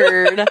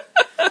weird.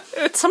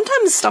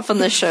 Sometimes stuff on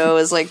the show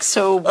is like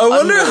so. I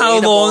wonder how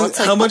long, it's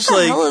like, how much what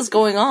the like hell is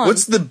going on?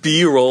 What's the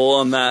B-roll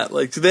on that?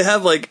 Like, do they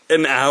have like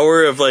an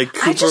hour of like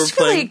Cooper I just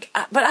feel playing? like,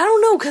 but I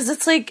don't know, because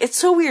it's like it's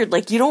so weird.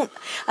 Like I don't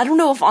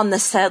know if on the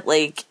set,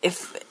 like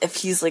if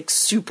he's like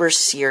super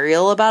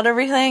serial about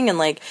everything, and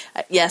like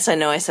yes, I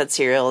know I said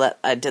serial, that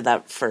I did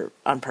that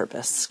on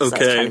purpose. Okay,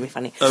 that's trying to be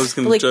funny. I was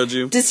going to judge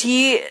you. Does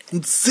he?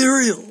 It's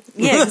cereal.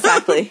 Yeah,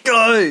 exactly.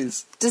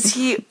 Guys. Does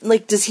he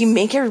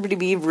make everybody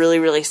be really,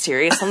 really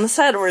serious on the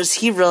set, or is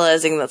he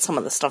realizing that some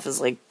of the stuff is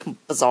like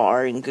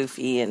bizarre and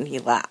goofy and he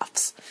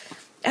laughs?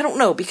 I don't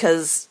know,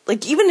 because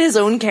like even his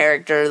own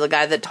character, the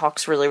guy that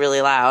talks really,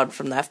 really loud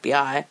from the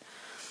FBI,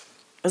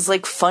 is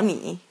like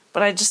funny,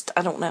 but I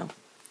don't know.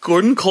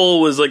 Gordon Cole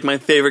was like my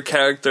favorite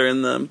character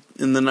in the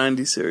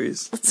 90s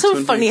series. It's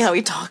so funny how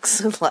he talks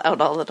so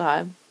loud all the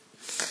time.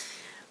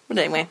 But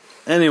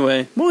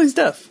anyway, well, he's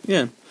deaf.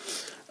 Yeah.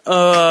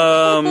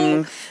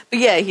 But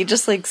yeah, he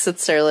just like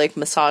sits there like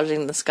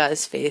massaging this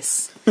guy's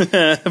face for an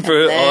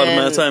odd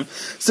amount of time.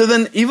 So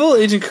then evil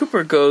Agent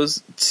Cooper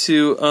goes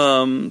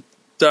to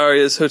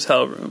Daria's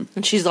hotel room.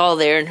 And she's all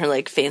there in her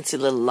like fancy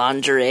little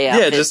lingerie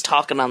outfit, just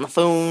talking on the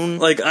phone.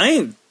 Like, I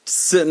ain't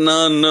sitting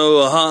on no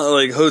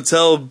like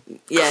hotel,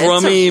 it's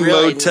crummy a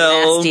really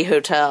motel. nasty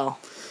hotel.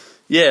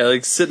 Yeah,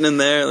 like sitting in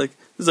there, like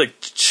there's like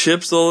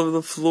chips all over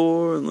the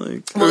floor, and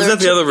like. Well, or was that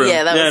the other room?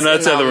 Yeah,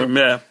 that's the other room.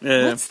 Yeah.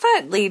 What's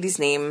that lady's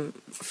name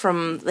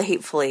from The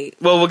Hateful Eight?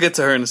 Well, we'll get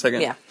to her in a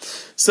second. Yeah.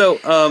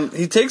 So,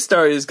 he takes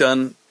Daria's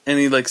gun and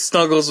he like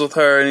snuggles with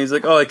her, and he's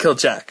like, "Oh, I killed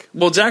Jack."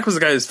 Well, Jack was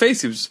the guy whose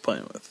face he was just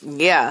playing with.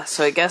 Yeah,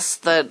 so I guess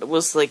that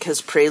was like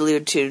his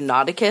prelude to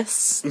not a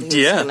kiss.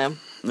 Yeah,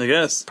 I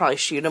guess probably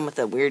shoot him with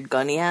that weird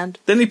gun he had.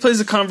 Then he plays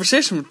a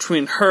conversation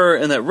between her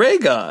and that Ray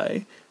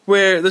guy,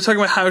 where they're talking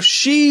about how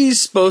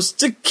she's supposed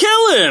to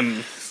kill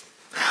him.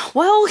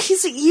 Well,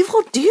 he's an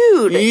evil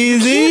dude.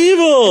 He's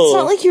evil. It's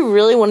not like you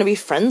really want to be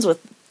friends with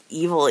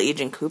evil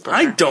Agent Cooper.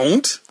 I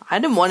don't. I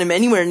didn't want him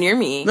anywhere near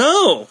me.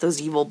 No.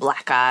 Those evil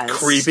black eyes.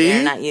 Creepy.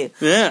 Staring at you.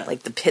 Yeah.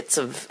 Like the pits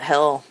of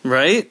hell.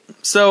 Right?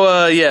 So,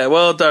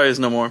 well, Daria's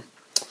no more.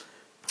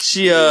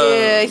 She,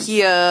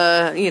 she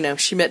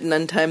met an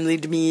untimely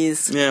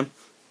demise. Yeah.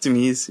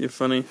 Demise, you're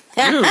funny.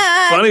 You're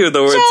funny with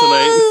the word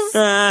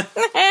tonight.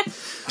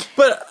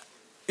 But,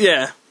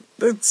 yeah.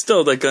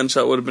 Still, that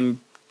gunshot would have been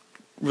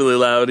really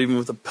loud, even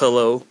with a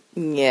pillow.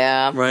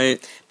 Yeah. Right?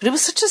 But it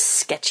was such a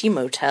sketchy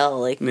motel.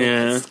 Like,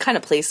 it's the kind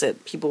of place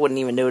that people wouldn't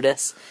even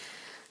notice.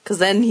 Because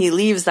then he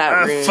leaves that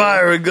room. I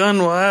fire a gun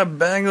while I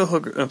bang a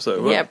hooker. I'm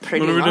sorry, what? Yeah,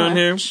 pretty much. What are we doing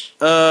here?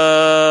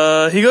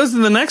 He goes to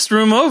the next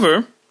room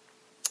over.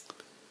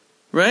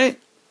 Right?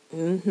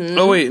 Mm-hmm.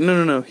 Oh, wait,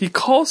 no. He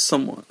calls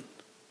someone.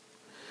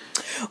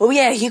 Oh,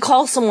 yeah, he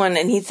calls someone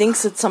and he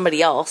thinks it's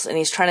somebody else and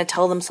he's trying to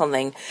tell them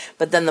something.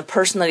 But then the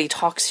person that he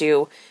talks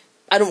to,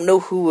 I don't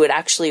know who it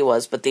actually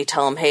was, but they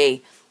tell him,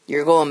 hey,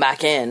 you're going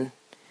back in.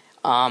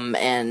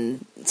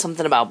 and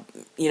something about,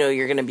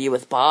 you're going to be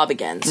with Bob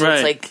again. So Right.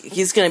 it's like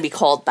he's going to be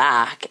called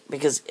back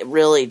because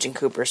really Agent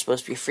Cooper is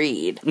supposed to be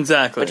freed.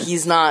 Exactly. But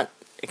he's not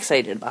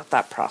excited about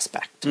that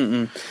prospect.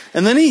 And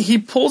then he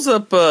pulls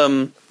up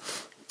some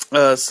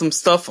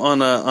stuff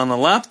on a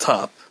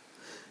laptop,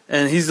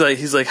 and he's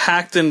like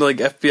hacked into like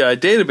FBI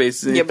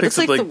databases. And Yeah, he but it's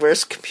picks like up the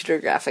worst computer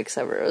graphics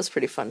ever. It was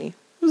pretty funny.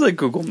 it was like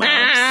Google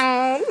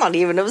Maps. Not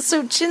even. It was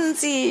so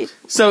chintzy.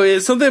 So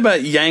it's something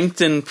about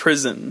Yankton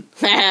Prison.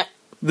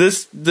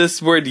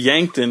 This word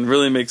Yankton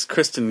really makes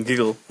Kristen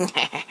giggle.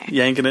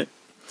 Yanking it.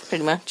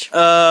 Pretty much.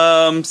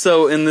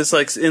 So in this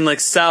in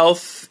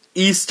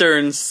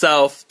southeastern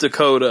South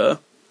Dakota,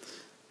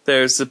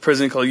 there's a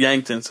prison called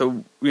Yankton.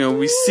 So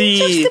we see.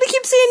 Jeff's gonna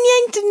keep saying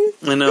Yankton.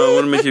 I know. I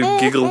want to make you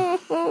giggle.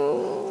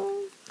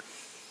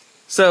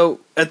 So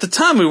at the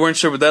time, we weren't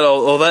sure what that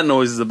all that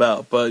noise is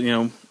about, but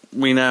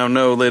we now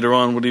know later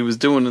on what he was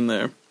doing in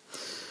there.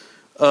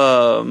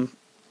 So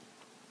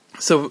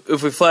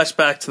if we flash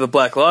back to the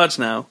Black Lodge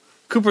now,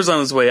 Cooper's on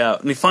his way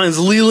out, and he finds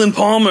Leland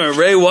Palmer,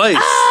 Ray Weiss.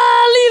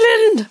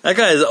 Leland! That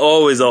guy is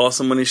always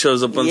awesome when he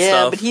shows up on stuff.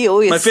 Yeah, but he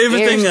always my favorite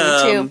scares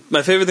thing. me too.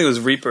 My favorite thing was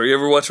Reaper. You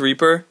ever watch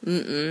Reaper?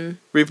 Mm-mm.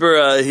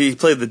 Reaper. He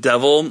played the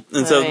devil,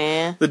 and so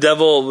yeah. the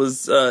devil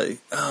was. I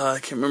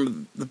can't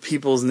remember the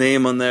people's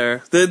name on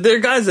there. They're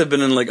guys that have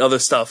been in like other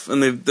stuff,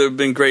 and they've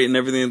been great in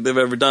everything they've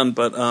ever done.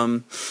 But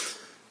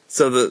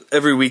so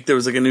every week there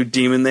was like a new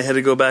demon they had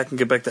to go back and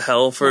get back to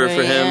hell for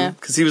him,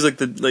 because he was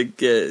like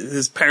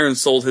his parents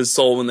sold his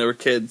soul when they were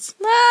kids.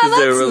 Ah,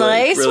 they that's were,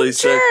 nice. really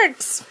sick.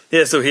 Jerks.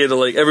 Yeah, so he had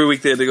to every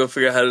week they had to go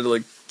figure out how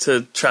to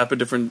to trap a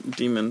different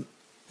demon.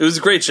 It was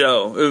a great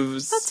show. It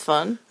was. That's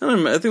fun. I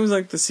don't know. I think it was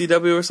like the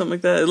CW or something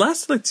like that. It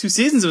lasted 2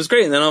 seasons. It was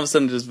great, and then all of a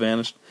sudden it just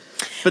vanished.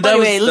 But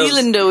Anyway,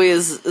 Leland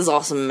always is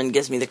awesome and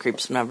gives me the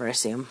creeps whenever I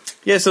see him.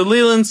 Yeah, so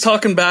Leland's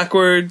talking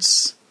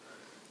backwards.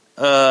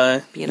 Being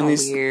all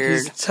he's, weird.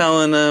 He's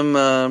telling him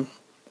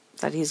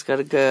that he's got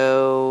to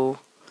go.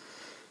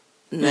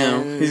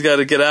 He's got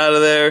to get out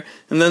of there.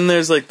 And then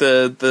there's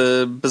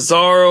the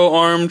Bizarro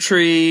arm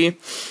tree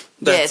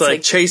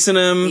that's chasing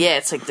him. Yeah,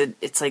 it's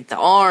like the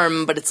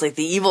arm, but it's like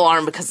the evil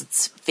arm because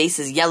its face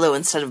is yellow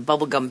instead of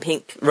bubblegum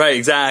pink. Right,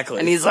 exactly.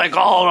 And he's like,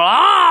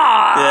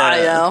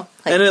 yeah.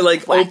 And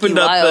it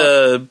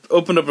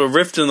opened up a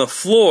rift in the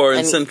floor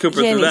and sent Cooper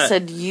through that. And he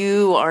said,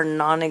 "You are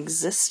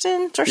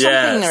non-existent" or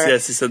something.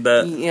 Yes, he said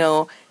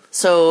that.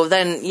 So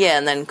then,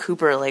 and then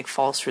Cooper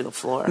falls through the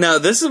floor. Now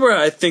this is where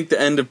I think the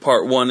end of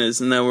part 1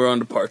 is, and now we're on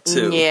to part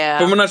 2. Yeah,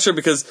 but we're not sure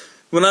because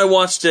when I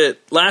watched it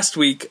last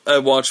week, I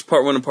watched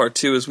part 1 and part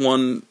 2 as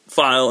one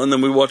file, and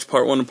then we watched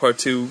part 1 and part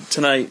 2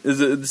 tonight is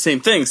the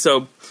same thing.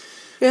 So.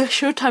 Yeah,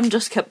 Showtime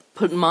just kept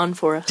putting them on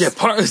for us. Yeah,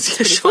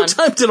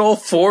 Showtime did all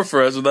 4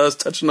 for us without us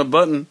touching a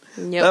button.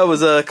 Yep. That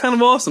was kind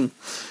of awesome.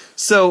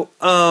 So,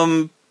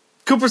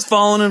 Cooper's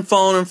falling,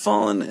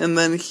 and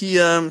then he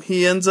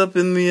ends up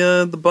in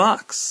the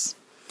box.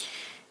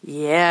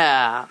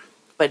 Yeah,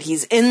 but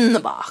he's in the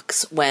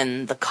box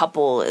when the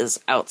couple is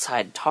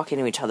outside talking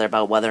to each other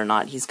about whether or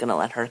not he's going to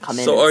let her come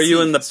in. So, are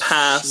you in the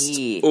past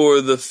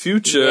or the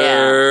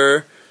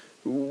future?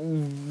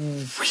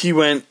 Yeah. He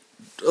went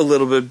a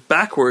little bit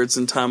backwards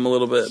in time,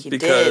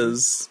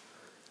 because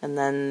and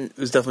then it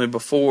was definitely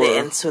before,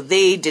 and so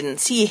they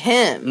didn't see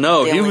him.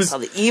 No, they he only saw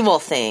the evil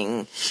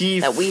thing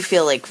that we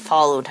feel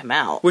followed him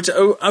out. Which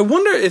I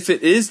wonder if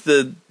it is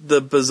the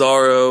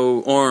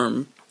Bizarro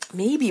arm.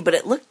 Maybe, but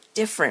it looked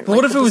different. But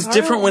what if it was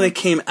different when it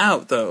came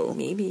out, though?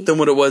 Maybe than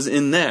what it was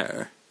in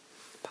there.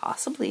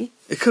 Possibly.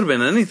 It could have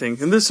been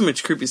anything. And there's so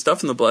much creepy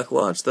stuff in the Black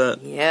Lodge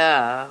that...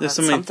 Yeah. There's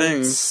so many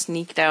things.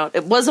 Sneaked out.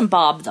 It wasn't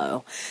Bob,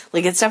 though.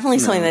 It's definitely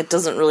something that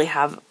doesn't really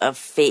have a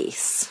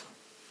face.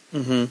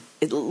 Mm-hmm.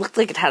 It looked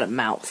like it had a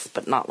mouth,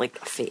 but not a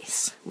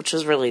face. Which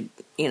is really,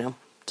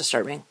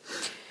 disturbing.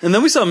 And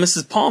then we saw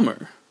Mrs.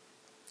 Palmer.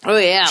 Oh,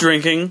 yeah.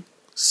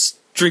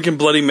 Drinking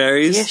Bloody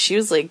Marys. Yeah, she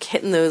was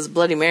hitting those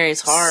Bloody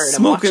Marys hard.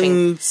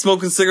 Smoking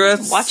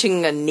cigarettes.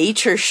 Watching a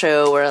nature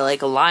show where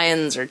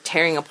lions are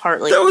tearing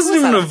apart. That wasn't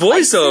even a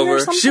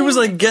voiceover. She was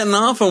getting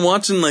off and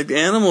watching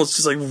animals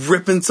just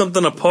ripping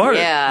something apart.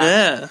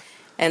 Yeah.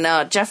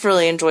 And Jeff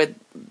really enjoyed.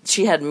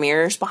 She had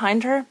mirrors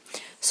behind her,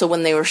 so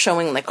when they were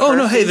showing oh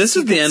no, hey, this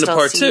is the end of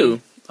part 2.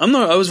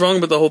 I was wrong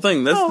about the whole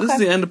thing. This is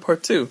the end of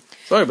part 2.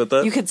 Sorry about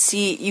that. You could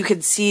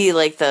see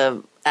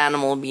the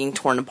animal being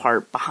torn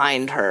apart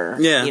behind her,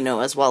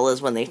 as well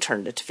as when they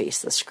turned it to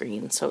face the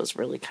screen. So it was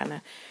really kind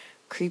of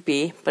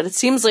creepy. But it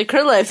seems like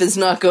her life is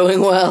not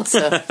going well. So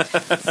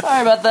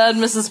sorry about that,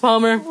 Mrs.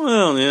 Palmer.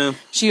 Well, yeah.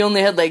 She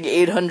only had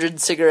 800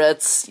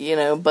 cigarettes,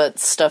 but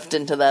stuffed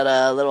into that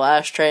little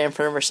ashtray in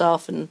front of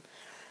herself, and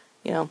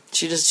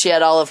she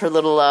had all of her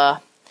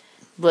little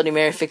Bloody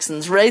Mary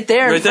fixins right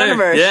there in front of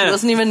her. Yeah. She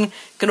wasn't even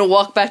gonna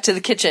walk back to the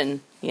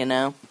kitchen,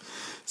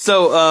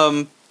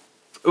 So,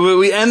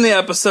 we end the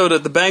episode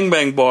at the Bang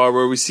Bang Bar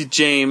where we see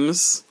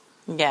James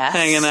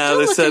hanging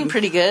out. Still looking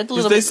pretty good.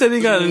 They said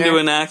he got into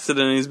an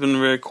accident and he's been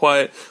very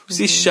quiet. We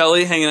see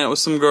Shelley hanging out with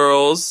some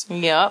girls.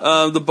 Yep.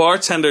 The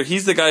bartender,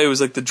 he's the guy who was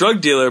the drug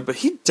dealer, but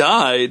he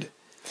died.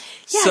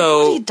 Yeah,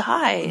 so I thought he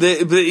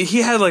died. but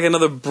he had like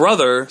another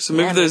brother, so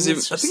maybe Yeah, there's maybe even,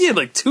 it's I just- think he had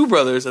like 2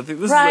 brothers. I think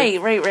this is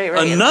like Right.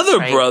 another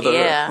That's right. brother.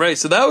 Yeah. Right,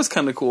 so that was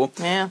kind of cool.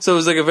 Yeah. So it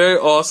was like a very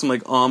awesome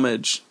like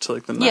homage to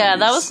like the 90s. Yeah,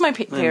 that was my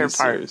 90s favorite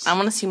part. series. I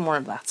want to see more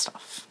of that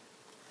stuff.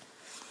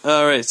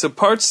 All right, so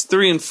parts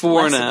 3 and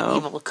 4 Less now.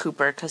 of Evil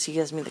Cooper, because he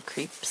gives me the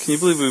creeps. Can you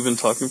believe we've been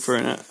talking for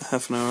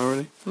half an hour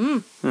already?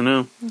 I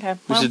know. Okay. We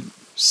Well, should.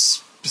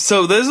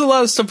 So there's a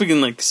lot of stuff we can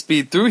like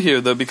speed through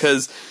here though,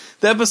 because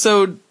the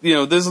episode,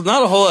 there's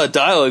not a whole lot of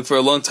dialogue for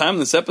a long time in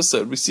this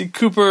episode. We see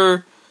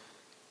Cooper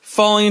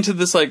falling into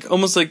this like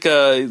almost like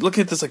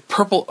looking at this like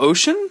purple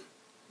ocean.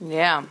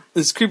 yeah.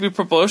 This creepy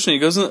purple ocean. He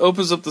goes and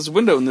opens up this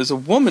window, and there's a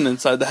woman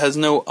inside that has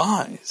no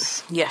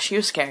eyes. Yeah, she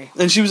was scary.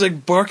 And she was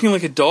like barking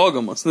like a dog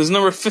almost. And there's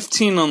number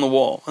 15 on the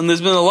wall. And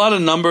there's been a lot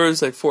of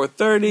numbers like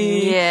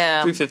 430,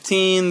 Yeah.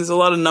 315. There's a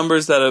lot of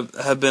numbers that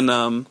have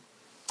been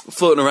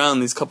floating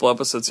around these couple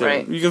episodes here.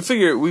 Right.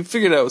 We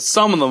figured out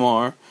some of them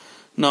are,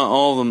 not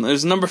all of them.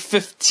 There's number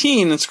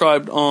 15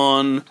 inscribed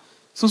on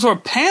some sort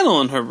of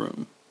panel in her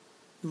room.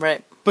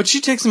 Right. But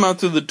she takes them out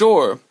through the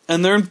door,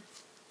 and they're in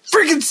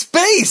freaking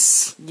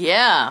space!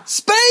 Yeah.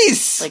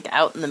 Space! Like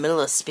out in the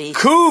middle of space.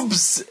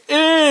 Coops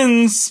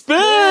in space!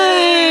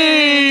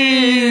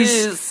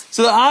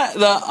 So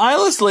the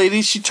eyeless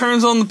lady, she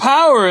turns on the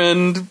power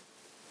and...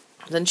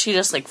 Then she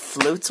just like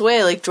floats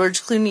away like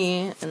George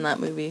Clooney in that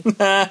movie.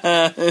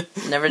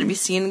 Never to be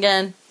seen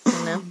again.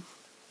 You know?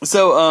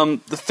 So,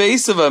 the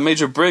face of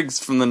Major Briggs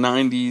from the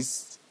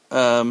 90s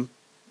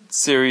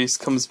series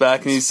comes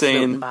back and he's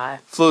saying...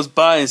 Flows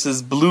by and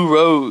says Blue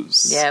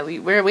Rose. Yeah,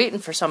 we're waiting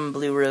for some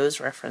Blue Rose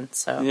reference,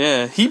 so...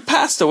 Yeah, he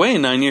passed away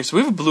in 9 years. So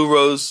we have a Blue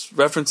Rose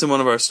reference in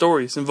one of our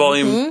stories in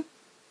volume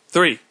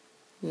 3.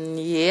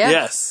 Yeah.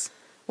 Yes.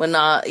 When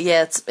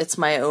it's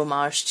my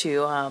homage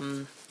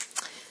to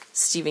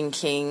Stephen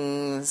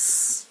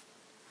King's.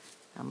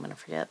 I'm gonna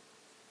forget.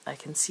 I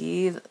can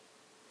see the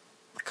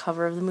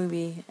cover of the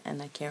movie,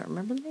 and I can't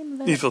remember the name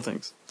of it. Evil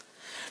Things.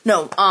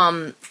 No,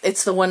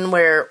 it's the one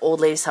where Old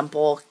Lady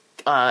Semple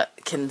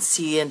can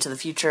see into the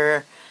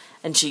future,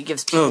 and she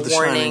gives people The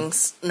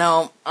warnings.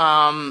 Shining.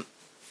 No,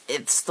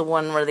 it's the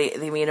one where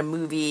they made a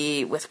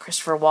movie with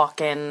Christopher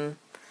Walken.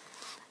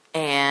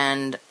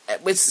 And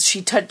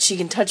she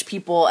can touch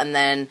people, and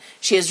then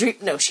she has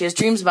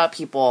dreams about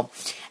people,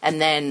 and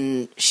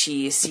then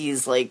she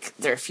sees like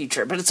their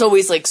future. But it's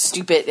always like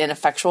stupid,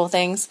 ineffectual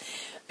things,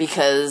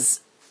 because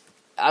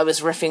I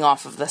was riffing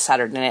off of the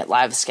Saturday Night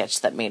Live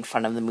sketch that made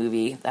fun of the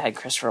movie that had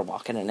Christopher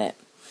Walken in it.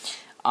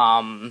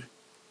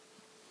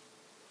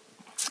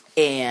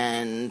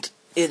 And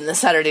in the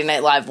Saturday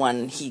Night Live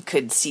one, he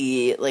could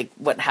see like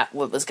what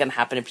was going to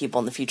happen to people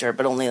in the future,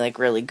 but only like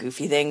really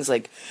goofy things,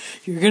 like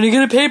you're going to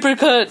get a paper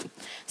cut.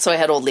 So I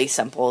had Old Lady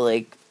Semple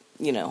like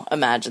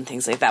imagine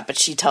things like that. But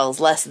she tells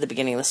Les at the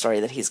beginning of the story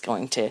that he's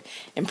going to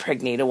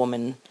impregnate a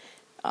woman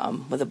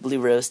with a blue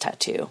rose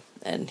tattoo,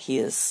 and he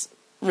is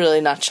really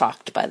not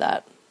shocked by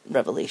that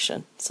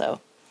revelation.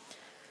 So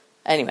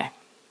anyway,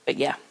 but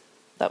yeah,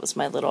 that was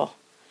my little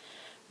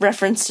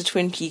reference to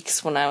Twin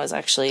Peaks when I was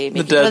actually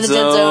making The Dead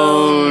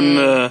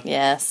Zone.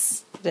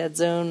 Yes, Dead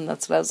Zone.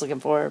 That's what I was looking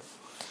for.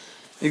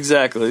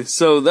 Exactly.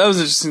 So that was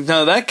interesting.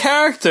 Now that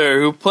character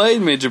who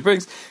played Major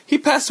Briggs, he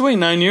passed away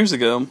 9 years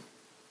ago.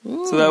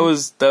 So that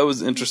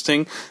was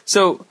interesting.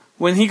 So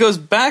when he goes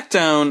back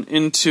down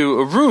into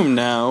a room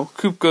now,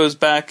 Coop goes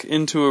back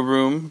into a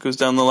room, goes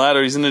down the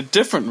ladder. He's in a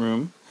different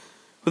room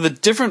with a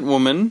different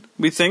woman.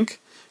 We think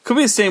could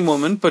be the same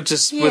woman, but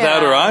just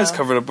without her eyes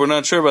covered up. We're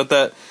not sure about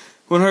that.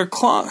 When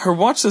her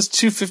watch says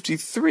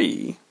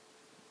 2:53,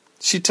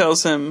 she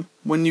tells him,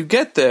 when you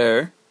get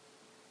there,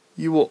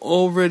 you will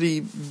already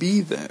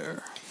be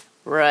there.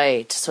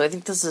 Right. So I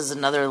think this is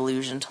another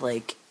allusion to,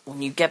 like,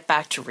 when you get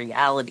back to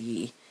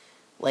reality,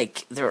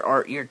 like,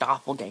 your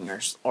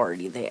doppelganger's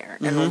already there,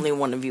 and only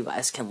one of you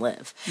guys can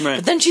live. Right.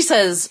 But then she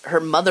says her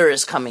mother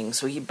is coming,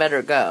 so you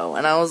better go.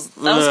 And that was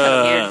kind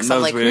of weird, because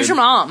I'm like, weird. Who's your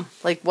mom?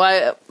 Like,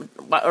 why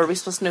are we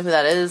supposed to know who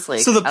that is? Like,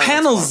 So the I don't know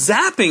panel's what's going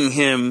on. zapping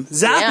him,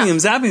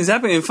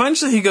 and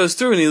eventually he goes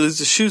through and he leaves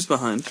his shoes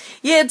behind.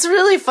 Yeah, it's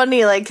really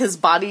funny, like, his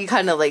body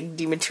kind of, like,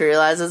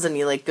 dematerializes and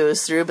he, like,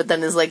 goes through, but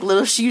then his, like,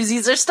 little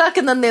shoesies are stuck,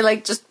 and then they,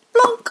 like, just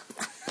plonk.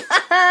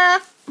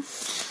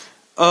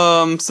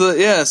 So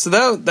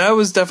that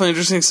was definitely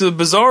interesting. So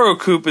the Bizarro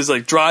Coop is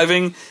like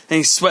driving and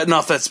he's sweating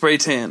off that spray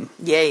tan.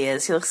 Yeah, he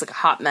is. He looks like a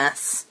hot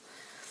mess.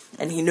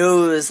 And he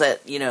knows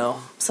that,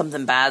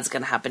 something bad's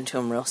gonna happen to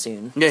him real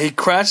soon. Yeah, he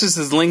crashes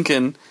his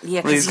Lincoln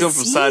when he's going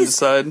from side to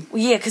side.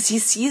 Yeah, because he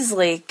sees,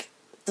 like,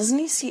 doesn't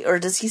he see, or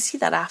does he see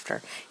that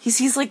after? He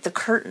sees, like, the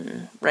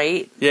curtain,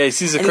 right? Yeah, he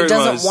sees the and curtain.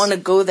 And he doesn't want to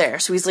go there,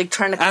 so he's, like,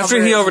 trying to cover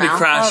after he his already mouth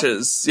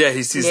crashes. up. Yeah,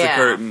 he sees the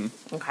curtain.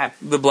 Okay.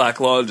 The Black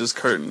Lodge's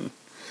curtain.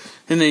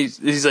 And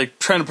he's like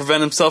trying to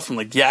prevent himself from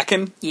like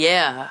yakking.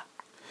 Yeah.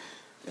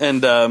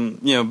 And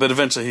but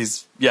eventually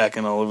he's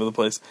yakking all over the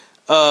place.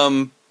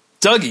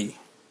 Dougie.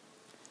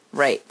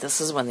 Right.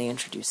 This is when they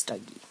introduced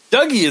Dougie.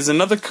 Dougie is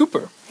another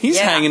Cooper. He's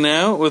hanging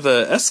out with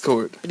an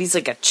escort. But he's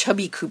like a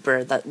chubby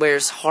Cooper that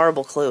wears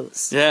horrible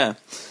clothes. Yeah.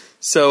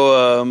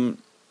 So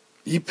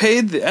he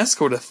paid the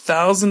escort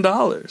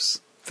 $1,000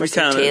 For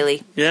some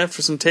Taily. Yeah,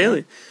 for some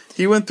Taily.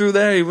 He went through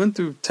there. He went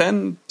through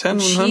 10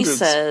 100s. She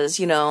says,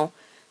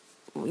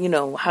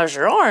 how's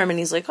your arm? And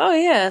he's like, oh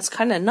yeah, it's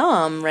kind of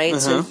numb, right?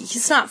 So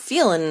he's not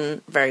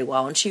feeling very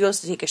well. And she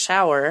goes to take a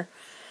shower,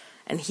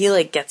 and he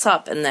like gets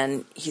up, and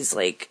then he's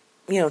like,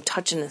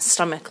 touching his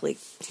stomach, like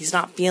he's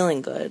not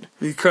feeling good.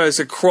 He tries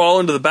to crawl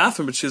into the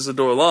bathroom, but she has the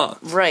door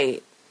locked.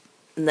 Right.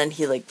 And then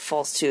he like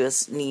falls to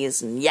his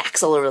knees and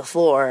yaks all over the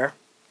floor.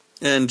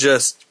 And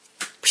just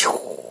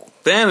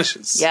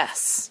vanishes.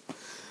 Yes.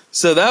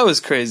 So that was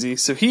crazy.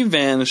 So he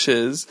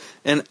vanishes,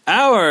 and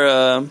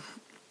our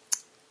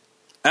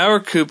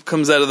Coop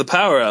comes out of the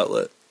power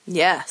outlet.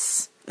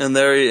 Yes. And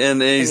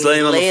he's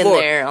laying on the floor.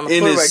 There on the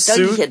in floor his where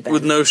Dougie suit had been.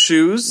 with no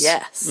shoes.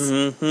 Yes.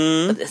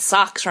 Mm-hmm. But his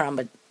socks are on,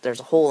 but there's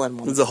a hole in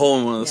one. There's a hole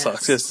in one of the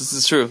socks. Yes, this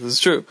is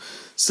true.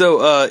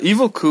 So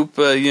Evil Coop,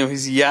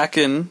 he's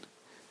yakking,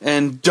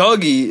 and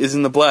Dougie is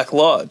in the Black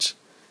Lodge,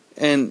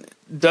 and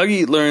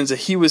Dougie learns that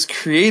he was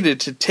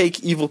created to take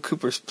Evil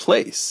Cooper's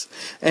place,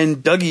 and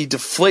Dougie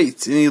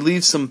deflates, and he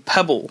leaves some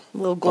pebble,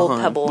 little gold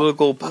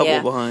pebble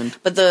behind.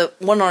 But the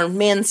one-armed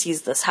man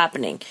sees this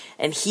happening,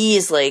 and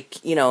he's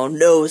like,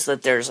 knows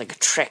that there's like a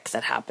trick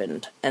that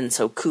happened, and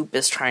so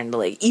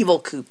Evil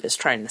Coop is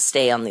trying to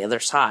stay on the other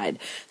side,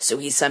 so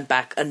he sent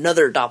back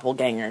another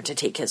doppelganger to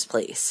take his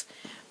place,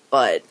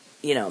 but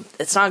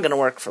it's not going to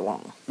work for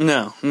long.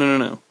 No.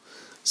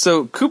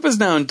 So Coop is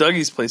now in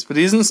Dougie's place, but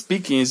he isn't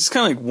speaking. He's just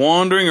kind of like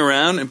wandering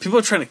around, and people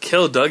are trying to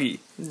kill Dougie.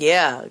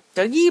 Yeah,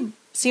 Dougie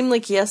seemed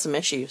like he has some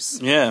issues.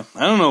 Yeah,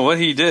 I don't know what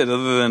he did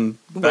other than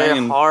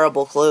banging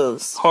horrible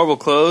clothes. Horrible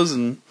clothes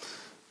and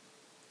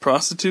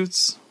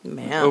prostitutes.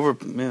 Man.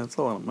 That's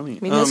a lot of money. I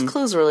mean, his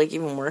clothes were like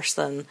even worse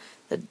than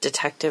the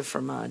detective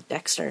from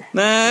Dexter.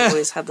 Nah. He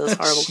always had those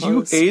horrible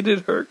clothes. You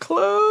hated her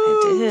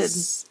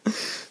clothes. I did.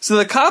 So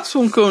the cops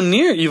won't go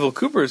near Evil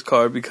Cooper's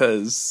car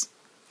because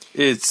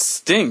it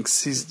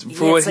stinks. He's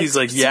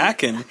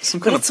yakking.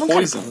 Some kind of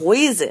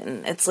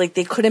poison. It's like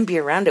they couldn't be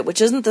around it, which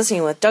isn't the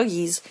same with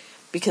Dougie's,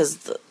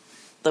 because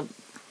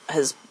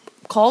his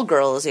call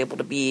girl is able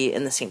to be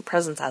in the same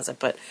presence as it,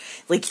 but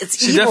like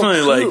she Evil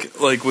definitely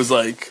Coop. was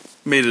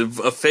made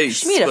a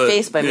face. She made a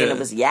face, but I mean it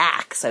was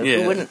yak, so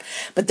who wouldn't?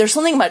 But there's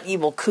something about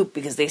Evil Coop,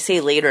 because they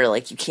say later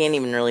like you can't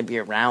even really be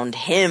around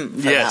him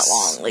for that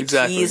long. Like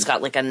exactly. He's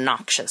got like a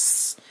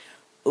noxious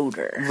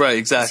odor. Right,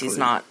 exactly. He's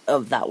not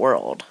of that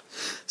world.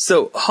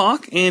 So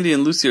Hawk, Andy,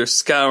 and Lucy are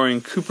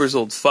scouring Cooper's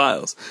old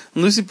files,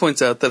 and Lucy points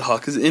out that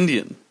Hawk is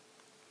Indian.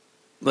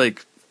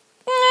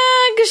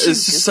 It's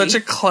just such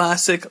a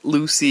classic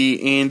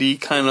Lucy, Andy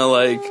kind of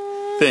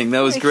thing.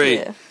 That was great.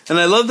 Yeah. And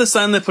I love the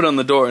sign they put on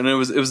the door, and it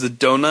was a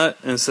donut,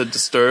 and it said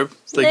disturb.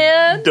 It's like,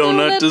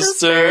 donut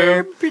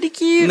disturb. Pretty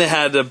cute. And they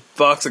had a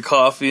box of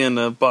coffee and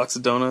a box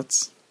of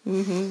donuts.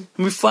 Mm-hmm. And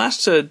we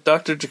flashed to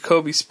Dr.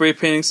 Jacoby spray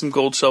painting some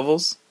gold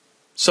shovels.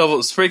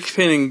 Spray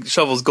painting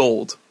shovels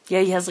gold.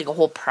 Yeah, he has like a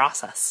whole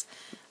process.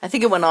 I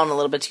think it went on a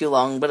little bit too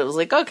long, but it was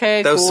like,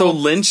 okay, That was so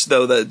Lynch,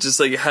 though, that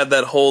just had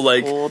that whole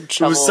it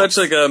was such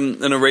an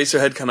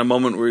Eraserhead kind of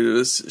moment where it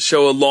was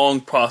show a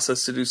long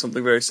process to do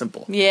something very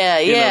simple.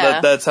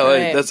 Yeah, that's how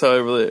I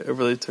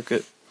really took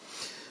it.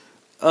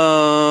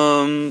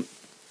 So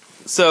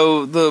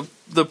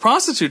the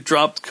prostitute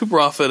dropped Cooper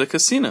off at a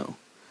casino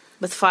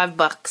with $5.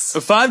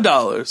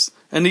 $5,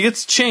 and he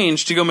gets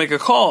changed to go make a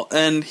call,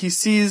 and he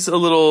sees a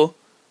little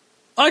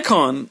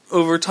icon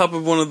over top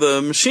of one of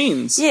the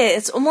machines. Yeah,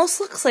 it almost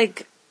looks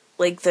like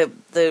the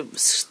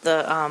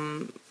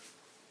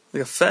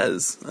like a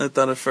fez. I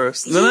thought at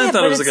first. Then I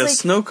thought it was like a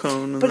snow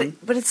cone.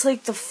 But it's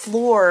like the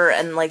floor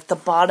and like the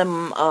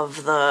bottom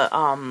of the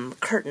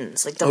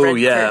curtains, like the red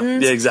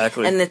curtains. Yeah,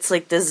 exactly. And it's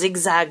like the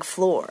zigzag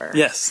floor.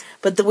 Yes.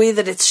 But the way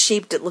that it's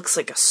shaped, it looks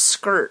like a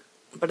skirt,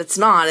 but it's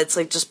not. It's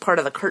like just part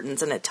of the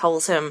curtains, and it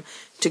tells him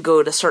to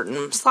go to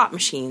certain slot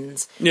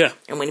machines. Yeah.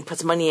 And when he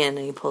puts money in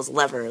and he pulls a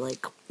lever,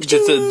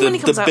 just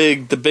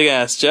the big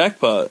ass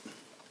jackpot.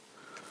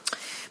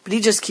 But he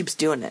just keeps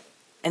doing it,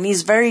 and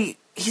he's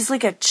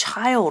like a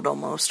child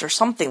almost, or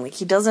something. Like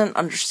he doesn't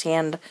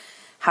understand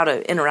how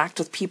to interact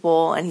with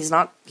people, and he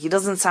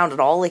doesn't sound at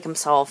all like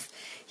himself.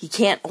 He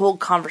can't hold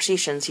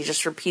conversations. He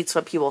just repeats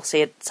what people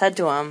said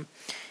to him.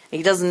 And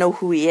he doesn't know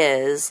who he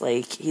is.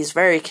 Like, he's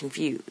very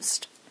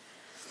confused.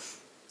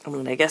 I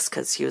mean, I guess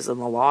because he was in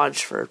the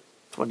lodge for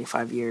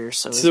 25 years,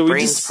 so his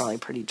brain's probably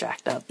pretty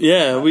jacked up.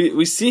 Yeah,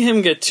 we see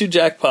him get 2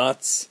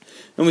 jackpots,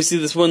 and we see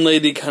this one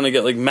lady kind of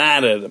get like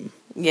mad at him.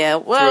 Yeah,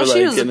 well,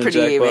 she was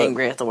pretty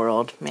angry at the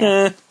world.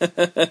 Yeah.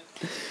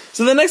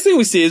 So the next thing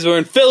we see is we're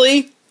in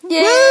Philly.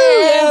 Yeah, woo,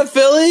 yeah,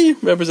 Philly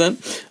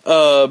represent.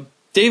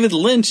 David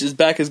Lynch is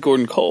back as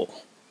Gordon Cole.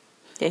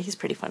 Yeah, he's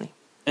pretty funny.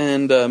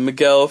 And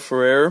Miguel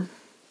Ferrer,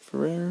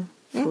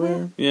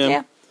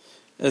 yeah,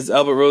 as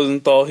Albert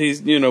Rosenthal.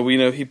 He's we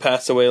know he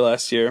passed away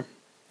last year.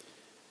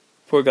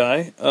 Poor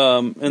guy.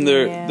 And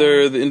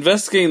they're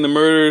investigating the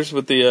murders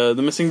with the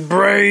missing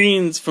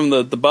brains from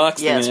the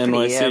box thing in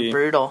NYC. Yeah,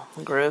 brutal,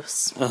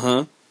 gross.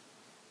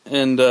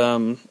 And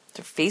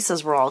Their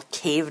faces were all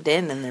caved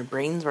in and their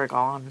brains were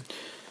gone.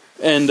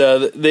 And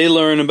they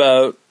learn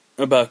about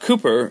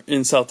Cooper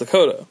in South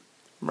Dakota.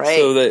 Right.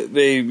 So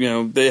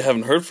they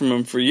haven't heard from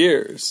him for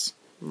years.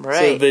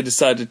 Right. So they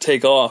decide to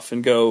take off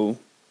and go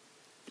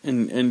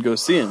and go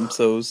see him.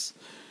 So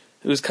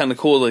it was kind of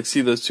cool to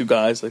see those two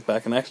guys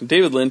back in action.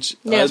 David Lynch,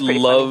 I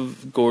love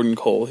funny. Gordon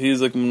Cole.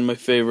 He's one of my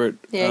favorite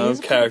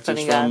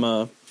characters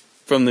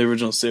from the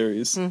original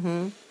series.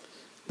 Mm-hmm.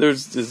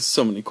 There's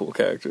so many cool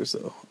characters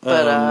though.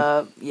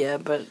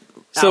 But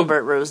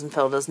Albert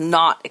Rosenfeld is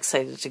not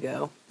excited to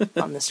go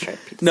on this trip.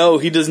 No,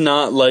 he does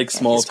not like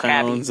small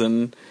towns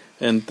and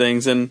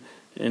things and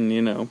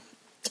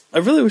I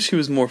really wish he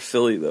was more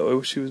Philly though. I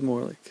wish he was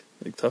more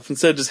like tough.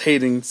 Instead of just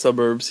hating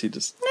suburbs, he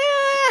just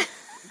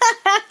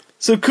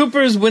So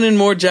Cooper's winning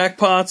more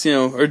jackpots,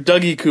 or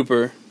Dougie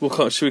Cooper.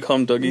 Should we call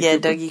him Dougie Cooper? Yeah,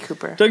 Dougie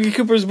Cooper. Dougie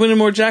Cooper's winning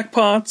more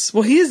jackpots.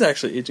 Well, he is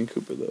actually Agent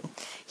Cooper, though.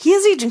 He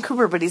is Agent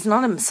Cooper, but he's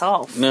not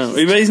himself. No,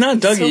 he's not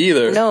Dougie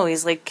either. No,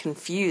 he's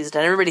confused,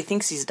 and everybody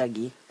thinks he's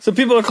Dougie. So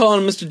people are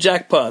calling him Mr.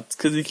 Jackpots,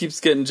 because he keeps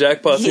getting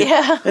jackpots.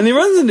 Yeah. And he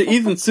runs into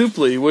Ethan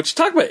Suplee, which,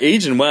 talk about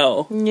aging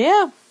well.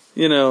 Yeah.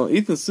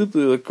 Ethan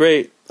Suplee looked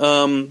great.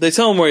 They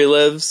tell him where he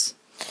lives.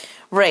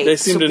 Right. They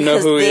seem to know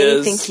who he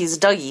is. They think he's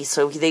Dougie,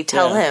 so they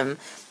tell him,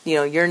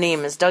 your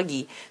name is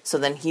Dougie. So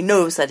then he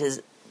knows that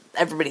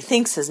everybody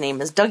thinks his name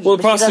is Dougie. Well,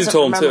 the prostitute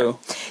told him too.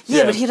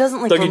 Yeah, but he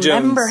doesn't Dougie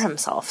remember Jones.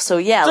 himself. So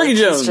yeah, Dougie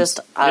Jones. he's just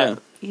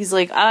he's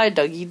I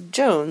Dougie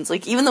Jones.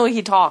 Even though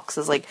he talks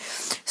is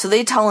so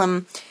they tell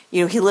him,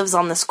 he lives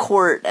on this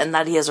court and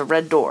that he has a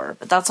red door,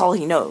 but that's all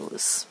he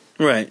knows.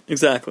 Right,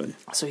 exactly.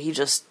 So he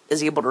just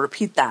is able to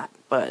repeat that,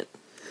 but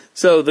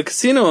so the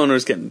casino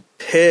owner's getting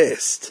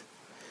pissed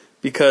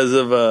because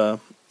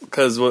of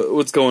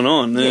what's going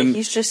on. Yeah, and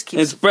he's just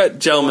it's Brett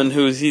Gelman,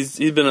 he's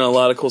been in a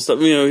lot of cool stuff.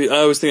 I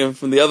always think of him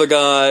from The Other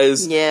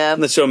Guys. Yeah.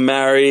 The show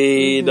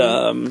Married.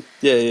 Mm-hmm.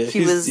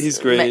 He's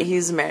great.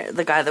 He's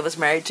the guy that was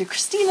married to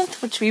Christina,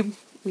 which we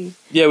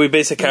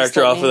base a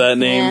character off of that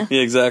name.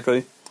 Yeah,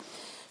 exactly.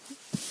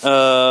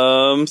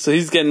 So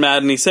he's getting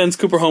mad and he sends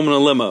Cooper home in a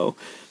limo.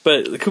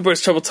 But Cooper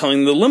has trouble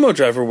telling the limo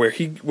driver where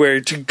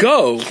to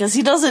go. Because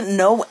he doesn't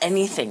know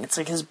anything. It's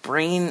his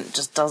brain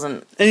just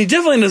doesn't... And he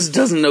definitely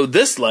doesn't know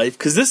this life,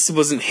 because this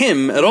wasn't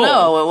him at all.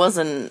 No, it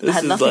wasn't. It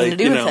had nothing to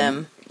do with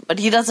him. But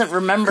he doesn't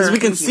remember who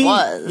he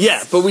was.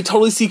 Yeah, but we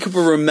totally see Cooper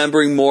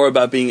remembering more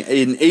about being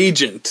an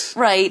agent.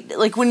 Right.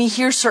 When you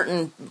hear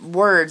certain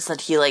words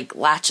that he,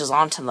 latches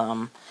onto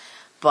them.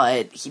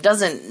 But he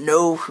doesn't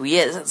know who he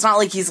is. It's not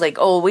like he's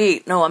oh,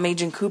 wait, no, I'm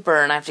Agent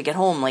Cooper and I have to get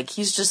home.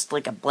 He's just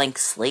a blank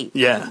slate,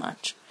 pretty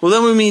much. Well,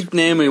 then we meet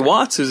Naomi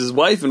Watts, who's his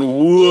wife, and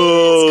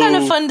whoa. It's kind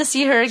of fun to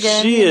see her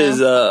again. She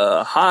is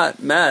a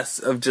hot mess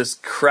of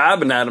just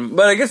crabbing at him.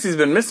 But I guess he's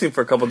been missing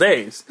for a couple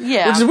days.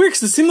 Yeah. Which is weird,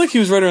 because it seemed like he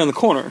was right around the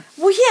corner.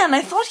 Well, yeah, and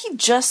I thought he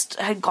just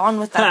had gone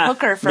with that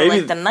hooker for,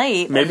 the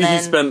night. Maybe he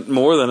spent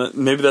more than it.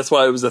 Maybe that's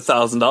why it was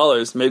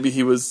 $1,000. Maybe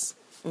he was...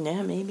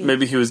 Yeah, maybe.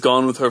 Maybe he was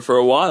gone with her for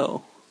a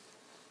while.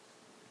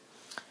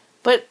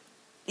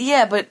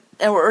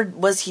 Or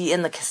was he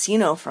in the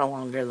casino for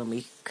longer than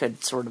we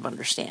could sort of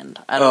understand?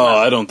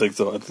 I don't think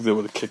so. I think they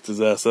would have kicked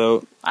his ass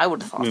out. I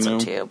would have thought so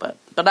too, but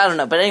I don't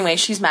know. But anyway,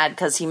 she's mad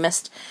because he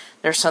missed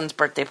their son's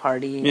birthday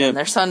party, and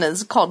their son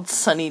is called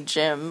Sonny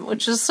Jim,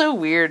 which is so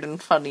weird and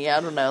funny.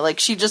 I don't know.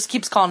 She just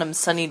keeps calling him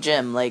Sonny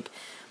Jim,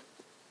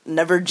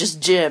 never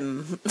just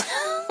Jim.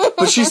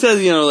 But she says,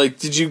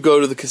 did you go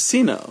to the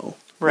casino?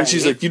 Right. And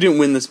she's you didn't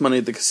win this money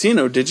at the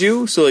casino, did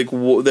you? So,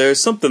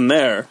 there's something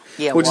there.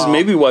 Yeah, which is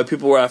maybe why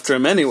people were after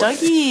him anyway.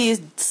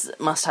 Dougie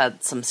must have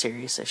had some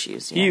serious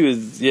issues.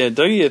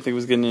 Dougie, I think,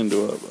 was getting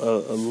into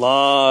a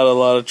lot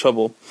of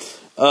trouble.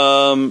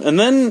 And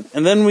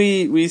then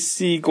we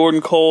see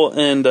Gordon Cole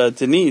and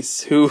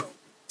Denise, who...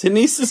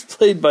 Denise is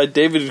played by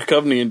David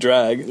Duchovny in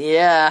drag.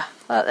 Yeah,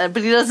 but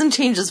he doesn't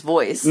change his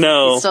voice.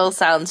 No. He still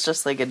sounds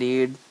just like a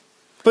dude.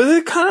 But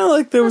it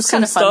kind of there was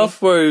some stuff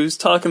where he was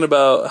talking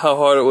about how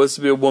hard it was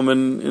to be a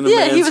woman in a man's job.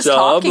 Yeah, he was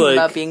talking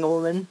about being a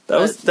woman. That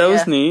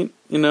was neat,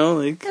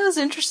 It was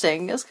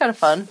interesting. It was kind of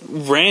fun.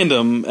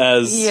 Random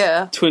as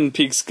Twin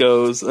Peaks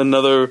goes.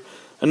 Another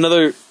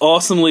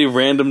awesomely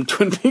random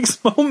Twin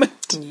Peaks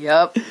moment.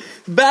 Yep.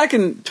 Back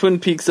in Twin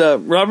Peaks,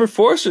 Robert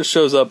Forster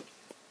shows up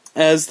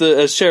as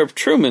Sheriff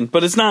Truman,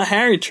 but it's not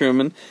Harry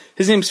Truman.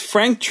 His name's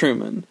Frank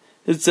Truman.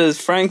 It says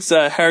Frank's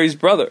Harry's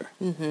brother.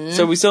 Mm-hmm.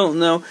 So we still don't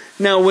know.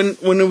 Now, when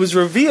it was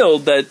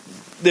revealed that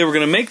they were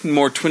going to make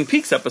more Twin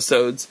Peaks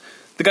episodes,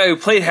 the guy who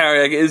played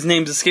Harry, his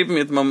name's escaping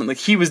me at the moment,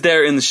 he was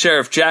there in the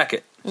sheriff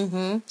jacket.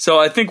 Mm-hmm. So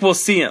I think we'll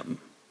see him.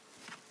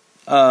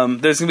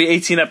 There's going to be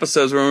 18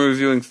 episodes. We're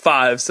reviewing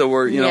 5, so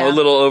we're a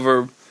little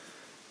over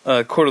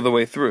a quarter of the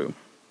way through.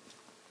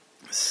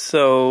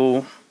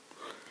 So...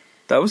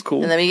 That was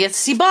cool. And then we get to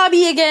see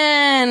Bobby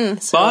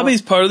again. So,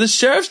 Bobby's part of the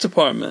sheriff's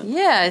department.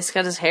 Yeah, he's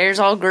got his hair's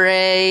all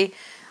gray.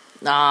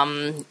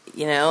 And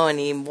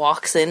he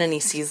walks in and he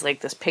sees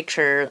like this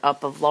picture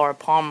up of Laura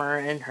Palmer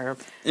and her.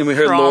 And we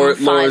heard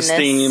Laura's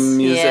theme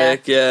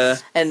music, yeah.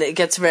 And it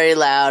gets very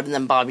loud, and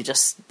then Bobby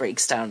just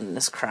breaks down and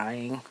is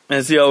crying.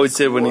 As he always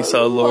did when he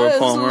saw Laura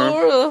Palmer.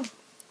 Laura?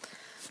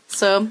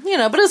 So, but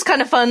it was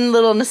kind of fun,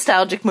 little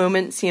nostalgic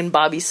moment seeing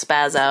Bobby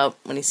spaz out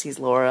when he sees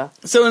Laura.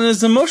 So, and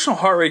as emotional,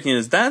 heartbreaking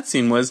as that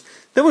scene was,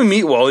 then we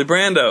meet Wally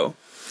Brando.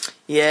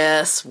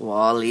 Yes,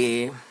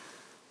 Wally.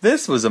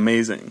 This was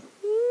amazing.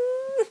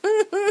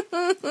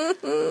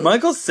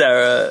 Michael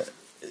Cera,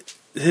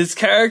 his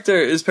character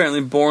is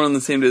apparently born on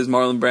the same day as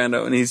Marlon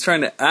Brando, and he's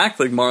trying to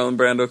act like Marlon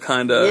Brando,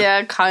 kind of.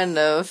 Yeah, kind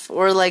of.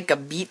 Or like a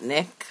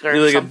beatnik or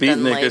like something. A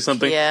beatnik or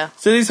something. Yeah.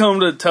 So he's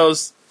home to tell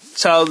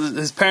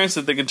his parents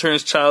that they can turn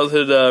his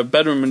childhood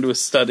bedroom into a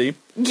study.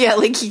 Yeah,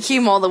 like he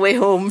came all the way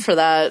home for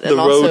that. The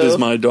road is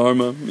my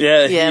dharma.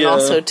 Yeah, and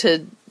also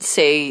to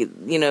say,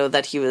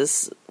 that he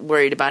was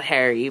worried about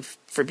Harry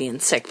for being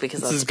sick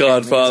because that's his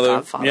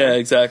godfather. Yeah,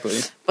 exactly.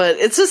 But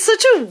it's just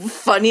such a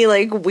funny,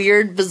 like,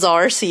 weird,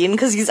 bizarre scene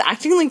because he's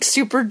acting like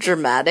super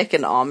dramatic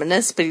and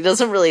ominous, but he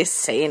doesn't really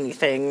say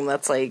anything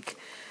that's like.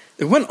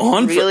 It went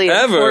on really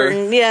forever.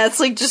 Important. Yeah, it's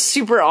like just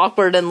super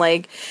awkward, and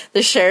like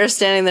the sheriff's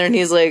standing there, and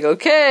he's like,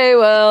 "Okay,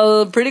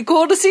 well, pretty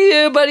cool to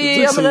see you, buddy.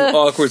 Like I'm gonna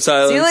awkward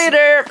silence. See you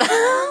later."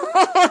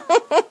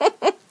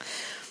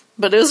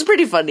 But it was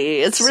pretty funny.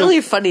 It's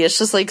really funny. It's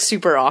just like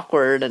super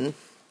awkward and.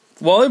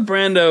 Wally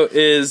Brando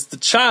is the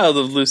child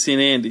of Lucy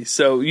and Andy,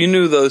 so you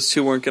knew those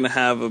two weren't going to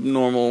have a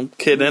normal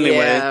kid anyway.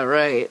 Yeah,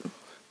 right.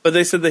 But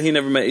they said that he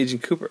never met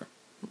Agent Cooper.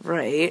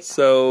 Right.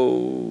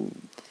 So.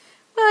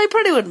 Well, he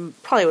probably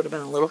would have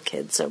been a little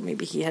kid, so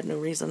maybe he had no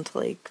reason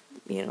to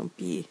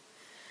be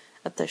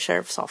at the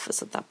sheriff's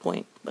office at that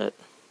point. But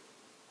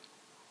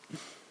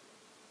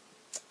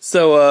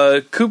so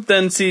Coop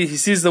then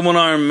sees the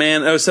one-armed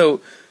man. Oh, so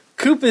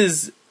Coop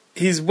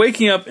he's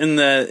waking up in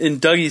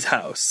Dougie's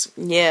house.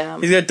 Yeah.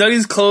 He's got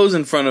Dougie's clothes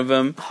in front of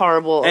him.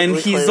 Horrible. And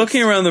he's clothes.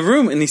 looking around the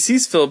room, and he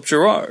sees Philip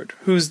Gerard,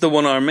 who's the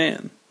one-armed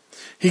man.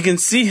 He can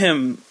see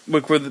him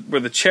like where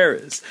the chair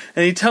is,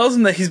 and he tells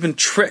him that he's been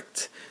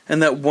tricked.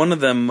 And that one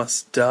of them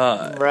must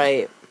die.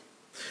 Right.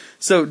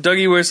 So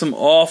Dougie wears some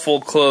awful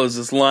clothes,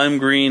 this lime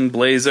green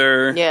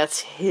blazer. Yeah,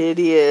 it's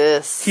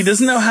hideous. He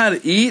doesn't know how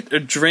to eat or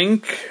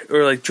drink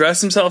or like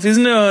dress himself. He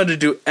doesn't know how to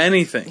do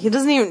anything. He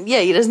doesn't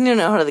even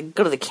know how to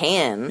go to the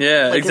can.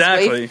 Yeah, like,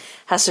 exactly. His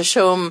wife has to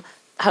show him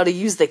how to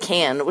use the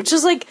can, which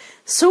is like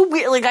so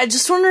weird. Like I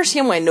just don't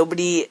understand why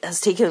nobody has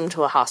taken him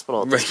to a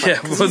hospital. At this point,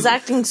 yeah, he's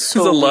acting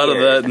so weird. There's a lot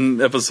weird. of that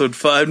in episode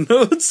 5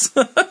 notes.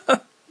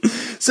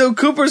 So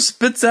Cooper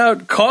spits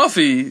out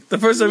coffee the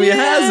first time he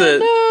has it.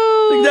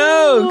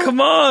 No,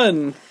 come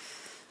on.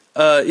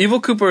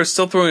 Evil Cooper is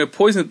still throwing a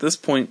poison at this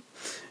point,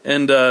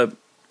 and I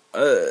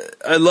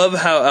love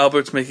how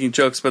Albert's making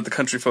jokes about the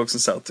country folks in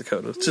South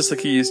Dakota, just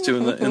like he used to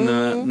in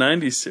the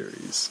 90s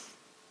series.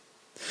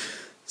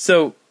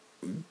 So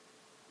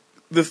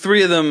the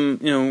three of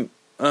them,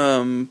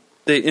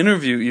 they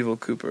interview Evil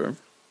Cooper,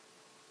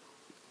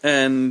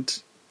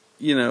 and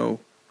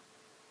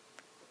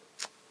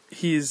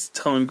he's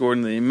telling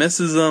Gordon that he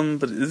misses him,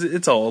 but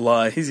it's all a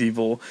lie. He's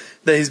evil.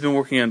 That he's been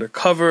working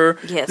undercover.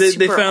 Yeah,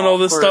 they found all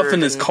this stuff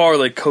in his car,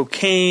 like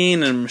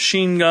cocaine and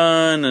machine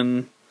gun,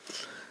 and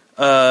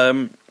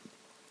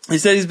he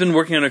said he's been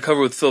working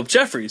undercover with Philip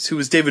Jeffries, who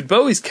was David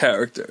Bowie's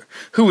character,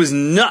 who was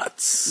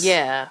nuts.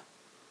 Yeah.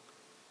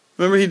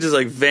 Remember, he just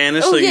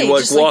vanished. Oh, he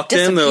just, walked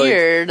in.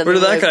 They're like, "Where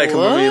did that guy come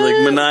from?"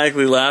 He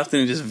maniacally laughed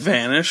and he just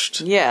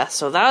vanished. Yeah,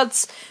 so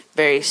that's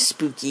very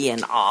spooky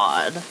and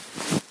odd.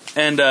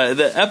 And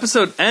the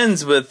episode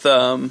ends with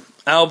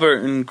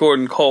Albert and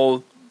Gordon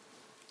Cole.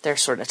 They're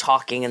sort of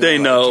talking, and they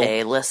know. Like,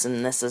 "Hey,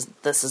 listen, this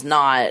is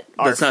not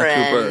our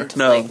friend.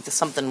 Not Cooper. No,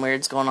 something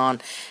weird's going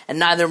on." And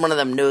neither one of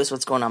them knows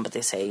what's going on, but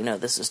they say,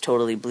 "This is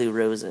totally Blue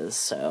Roses."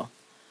 So,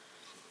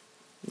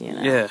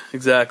 Yeah,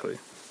 exactly.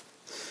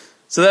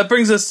 So that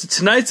brings us to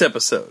tonight's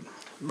episode.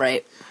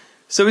 Right.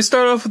 So we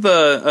start off with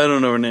I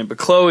don't know her name, but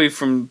Chloe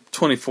from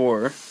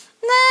 24.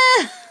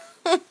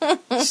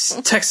 She's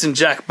texting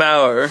Jack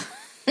Bauer.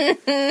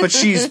 But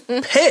she's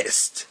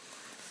pissed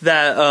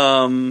that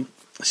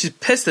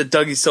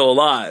Dougie's still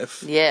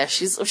alive. Yeah,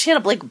 she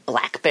had a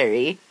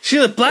BlackBerry. She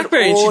had a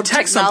BlackBerry and she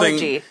texted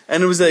something,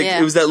 and it was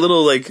it was that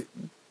little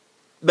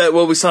that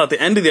what we saw at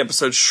the end of the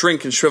episode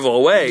shrink and shrivel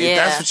away. Yeah.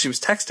 That's what she was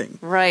texting.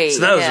 Right.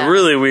 So that was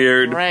really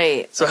weird.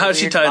 Right. So how'd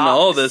she tie into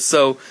all this?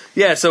 So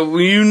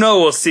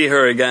we'll see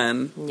her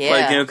again.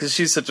 Yeah. Because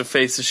she's such a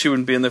face that she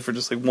wouldn't be in there for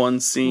just one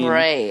scene.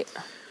 Right.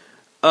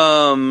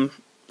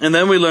 And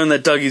then we learned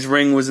that Dougie's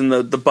ring was in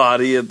the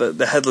body of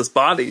the headless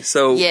body.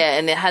 So yeah,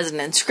 and it has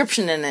an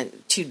inscription in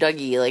it to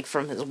Dougie,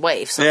 from his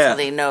wife. So that's how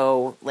they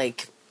know,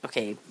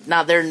 okay,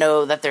 now they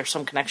know that there's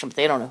some connection, but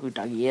they don't know who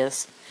Dougie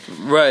is.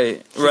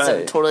 Right, He's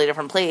a totally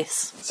different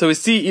place. So we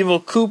see Evil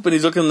Coop, and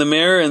he's looking in the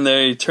mirror, and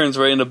there he turns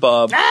right into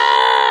Bob.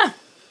 Ah!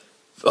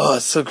 Oh,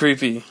 it's so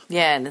creepy.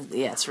 Yeah, and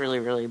it's really,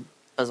 really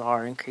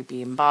bizarre and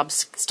creepy, and Bob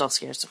still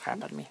scares the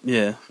crap out of me.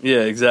 Yeah,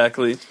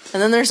 exactly.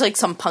 And then there's like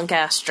some punk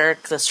ass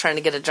jerk that's trying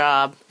to get a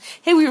job.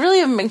 Hey, we really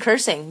haven't been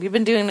cursing. We've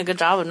been doing a good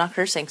job of not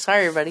cursing.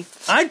 Sorry, everybody.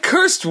 I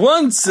cursed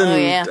once,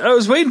 and I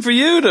was waiting for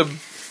you to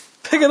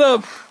pick it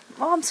up.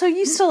 Well, I'm so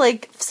used to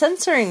like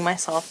censoring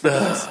myself for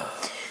this.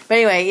 But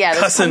anyway, yeah,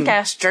 this punk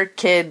ass jerk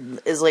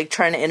kid is like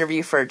trying to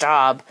interview for a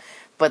job.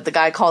 But the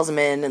guy calls him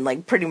in and,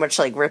 like, pretty much,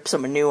 like, rips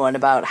him a new one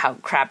about how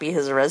crappy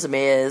his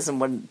resume is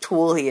and what a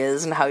tool he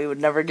is and how he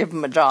would never give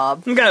him a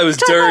job. The guy was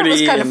dirty. It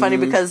was kind of funny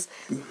because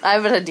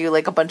I've had to do,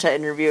 like, a bunch of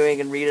interviewing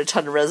and read a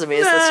ton of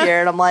resumes this year.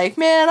 And I'm like,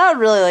 man, I would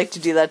really like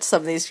to do that to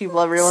some of these people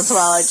every once in a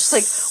while. Like, just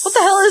like, what the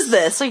hell is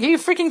this? Like, are you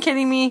freaking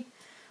kidding me?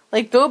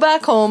 Like, go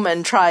back home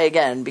and try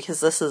again because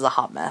this is a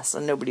hot mess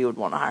and nobody would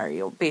want to hire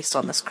you based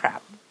on this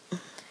crap.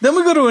 Then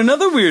we go to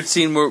another weird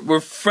scene where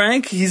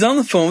Frank, he's on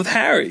the phone with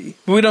Harry.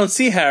 But we don't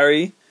see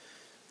Harry,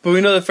 but we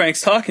know that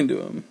Frank's talking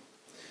to him.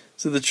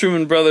 So the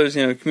Truman brothers,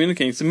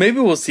 communicating. So maybe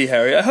we'll see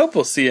Harry. I hope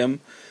we'll see him.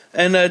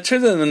 And it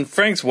turns out then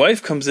Frank's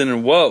wife comes in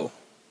and whoa.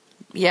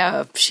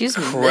 Yeah, she's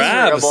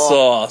crab miserable.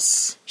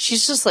 Sauce.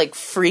 She's just like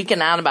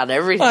freaking out about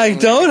everything. I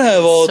don't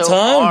have all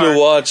time to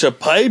watch a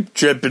pipe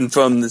dripping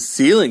from the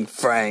ceiling,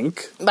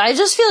 Frank. But I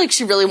just feel like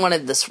she really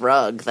wanted this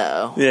rug,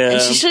 though. Yeah.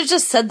 And she should have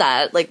just said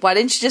that. Like, why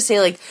didn't she just say,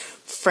 like,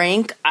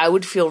 Frank, I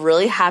would feel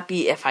really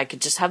happy if I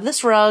could just have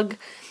this rug,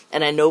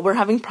 and I know we're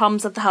having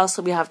problems at the house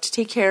that we have to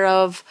take care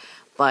of,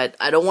 but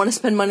I don't want to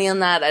spend money on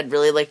that. I'd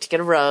really like to get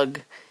a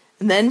rug.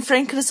 And then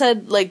Frank could have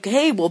said, like,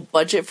 hey, we'll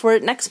budget for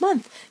it next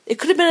month. It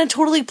could have been a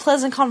totally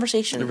pleasant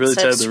conversation. It really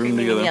tied the room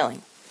together.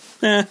 And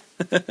yelling.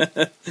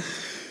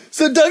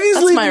 So Dougie's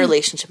That's my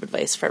relationship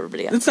advice for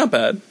everybody else. It's not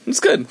bad.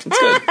 It's good. It's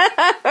good.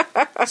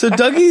 So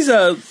Dougie's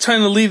trying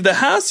to leave the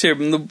house here,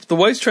 and the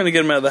wife's trying to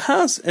get him out of the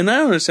house, and I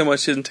don't understand why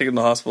she didn't take him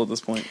to the hospital at this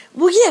point.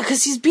 Well, yeah,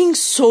 because he's being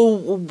so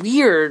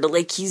weird.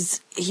 Like,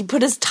 he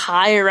put his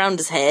tie around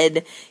his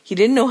head. He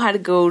didn't know how to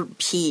go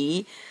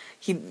pee.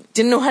 He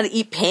didn't know how to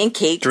eat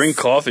pancakes. Drink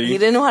coffee. He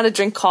didn't know how to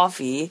drink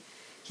coffee.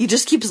 He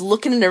just keeps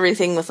looking at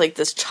everything with, like,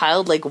 this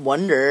childlike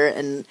wonder,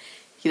 and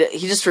he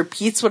just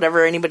repeats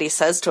whatever anybody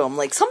says to him.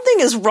 Like, something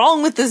is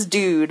wrong with this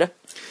dude.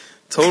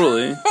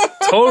 Totally.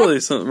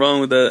 Totally something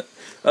wrong with that.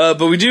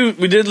 But we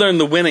did learn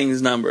the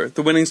winnings number.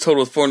 The winnings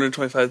total is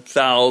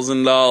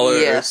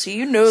 $425,000. Yeah, so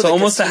you know so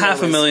almost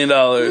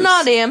 $500,000.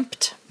 Not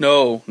amped.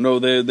 No,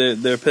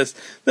 they're pissed.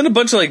 Then a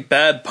bunch of like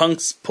bad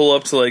punks pull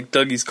up to like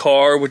Dougie's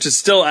car, which is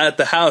still at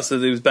the house that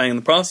he was banging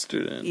the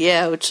prostitute in.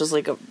 Yeah, which is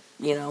like a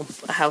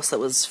house that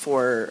was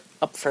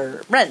up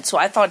for rent. So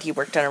I thought he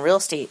worked in a real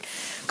estate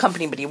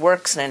company, but he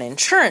works in an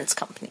insurance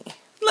company.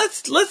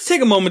 Let's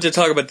take a moment to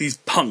talk about these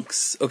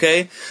punks,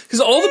 okay? Because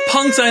all the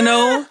punks I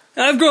know,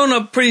 and I've grown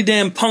up pretty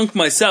damn punk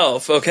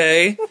myself,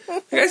 okay?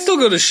 Like, I still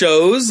go to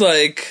shows,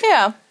 like...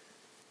 Yeah.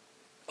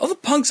 All the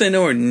punks I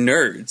know are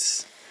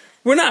nerds.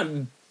 We're not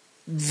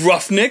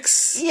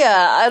roughnecks.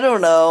 Yeah, I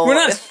don't know. We're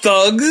not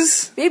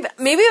thugs. Maybe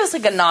it was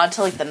like a nod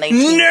to like the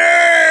 19...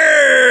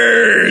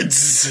 Nerds!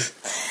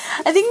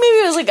 I think maybe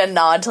it was like a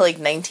nod to like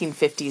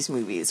 1950s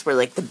movies where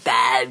like the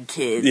bad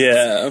kids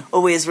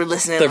always were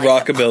listening the to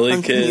like, rockabilly the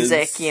punk kids.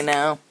 music,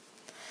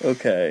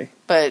 Okay.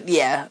 But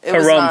yeah, it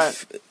was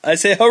not... I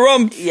say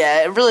harumph!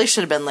 Yeah, it really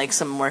should have been like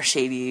some more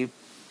shady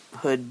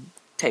hood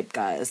type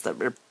guys that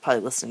were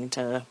probably listening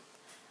to,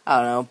 I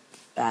don't know,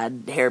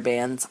 bad hair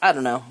bands. I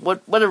don't know.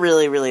 What do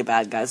really, really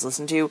bad guys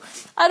listen to?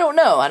 I don't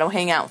know. I don't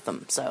hang out with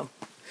them, so...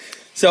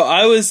 So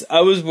I was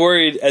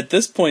worried at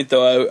this point,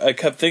 though. I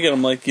kept thinking,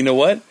 I'm like, you know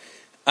what?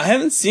 I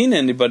haven't seen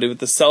anybody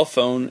with a cell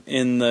phone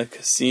in the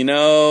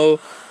casino,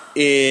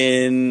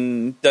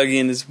 in Dougie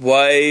and his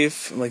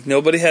wife. Like,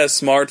 nobody has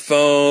a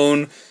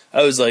smartphone.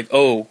 I was like,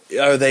 oh,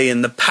 are they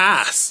in the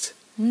past?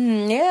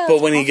 Yeah.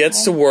 But when he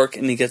gets to work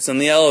and he gets on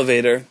the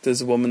elevator,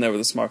 there's a woman there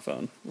with a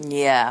smartphone.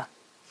 Yeah.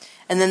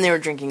 And then they were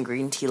drinking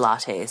green tea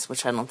lattes,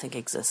 which I don't think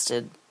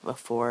existed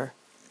before.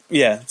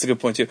 Yeah, that's a good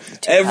point, too.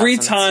 Every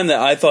time that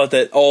I thought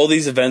that all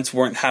these events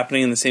weren't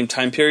happening in the same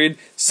time period,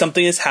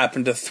 something has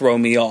happened to throw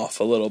me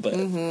off a little bit.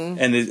 Mm-hmm.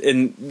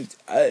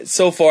 And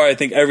so far, I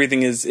think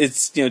everything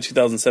it's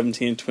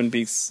 2017 Twin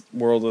Peaks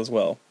world as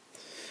well.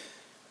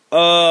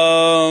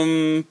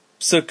 So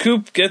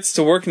Coop gets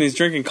to work and he's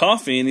drinking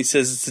coffee, and he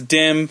says it's a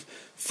damn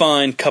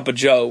fine cup of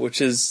joe,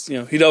 which is,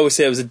 he'd always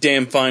say it was a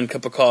damn fine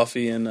cup of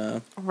coffee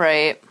in...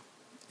 Right.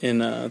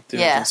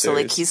 Yeah, so,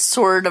 like, he's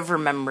sort of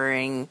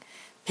remembering...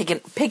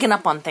 Picking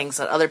up on things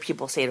that other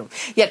people say to him.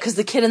 Yeah, because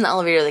the kid in the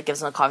elevator that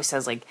gives him the coffee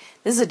says, like,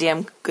 this is a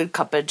damn good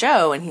cup of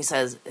joe, and he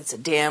says, it's a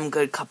damn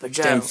good cup of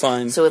joe. Damn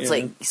fine. So it's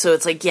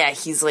like, yeah,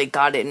 he's like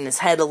got it in his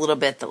head a little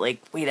bit that like,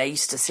 wait, I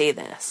used to say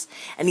this.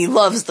 And he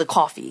loves the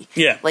coffee.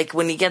 Yeah. Like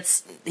when he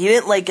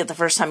didn't like it the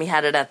first time he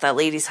had it at that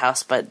lady's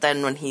house, but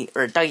then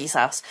or Dougie's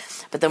house,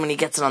 but then when he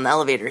gets it on the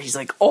elevator, he's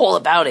like all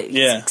about it.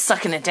 He's like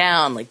sucking it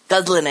down, like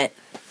guzzling it.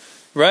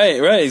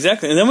 Right,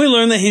 exactly. And then we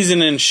learn that he's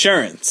in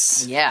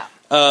insurance. Yeah.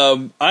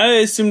 I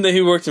assumed that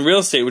he worked in real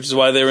estate, which is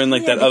why they were in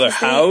like that other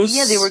house.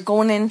 They were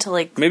going into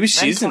like maybe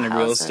she's in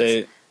real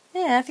estate.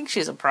 Yeah, I think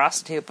she's a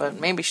prostitute, but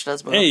maybe she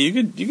does both. Hey, you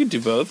could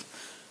do both.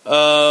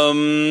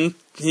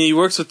 He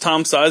works with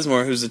Tom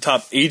Sizemore, who's a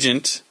top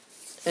agent.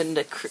 And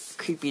a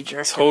creepy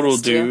jerk. Total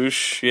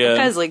douche, yeah. That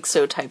guy's, like,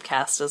 so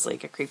typecast as,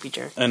 like, a creepy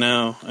jerk. I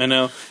know.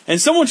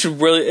 And someone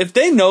should really, if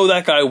they know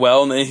that guy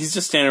well and he's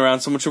just standing around,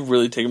 someone should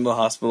really take him to the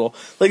hospital.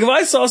 Like, if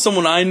I saw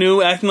someone I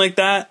knew acting like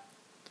that,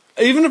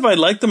 even if I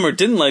liked them or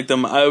didn't like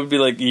them, I would be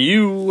like,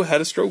 you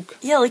had a stroke.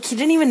 Yeah, like, he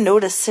didn't even know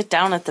to sit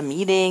down at the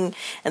meeting,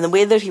 and the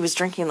way that he was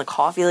drinking the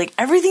coffee, like,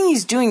 everything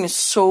he's doing is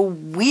so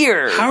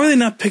weird. How are they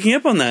not picking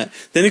up on that?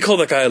 Then he called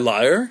that guy a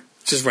liar,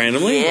 just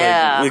randomly.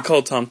 Yeah. Like, they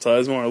called Tom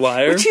Sizemore a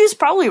liar. Which he was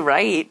probably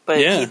right, but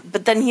Yeah.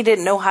 but then he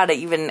didn't know how to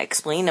even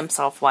explain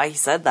himself why he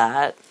said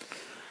that.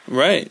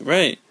 Right.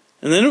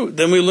 And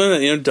then we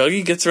learn that,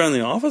 Dougie gets around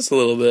the office a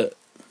little bit.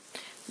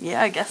 Yeah,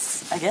 I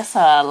guess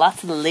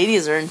lots of the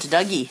ladies are into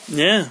Dougie.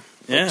 Yeah.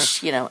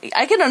 Which,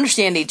 I can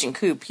understand Agent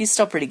Coop. He's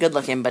still pretty good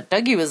looking, but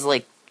Dougie was,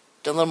 like,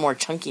 a little more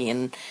chunky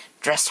and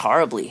dressed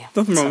horribly.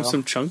 Nothing wrong with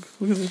some chunk.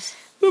 Look at this.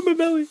 Look at my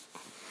belly.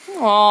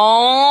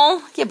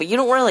 Aww. Yeah, but you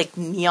don't wear, like,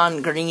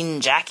 neon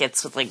green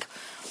jackets with, like,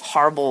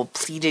 horrible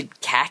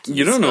pleated khakis.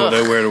 You don't know what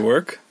I wear to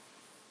work.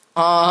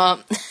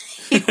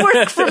 You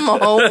work from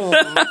home.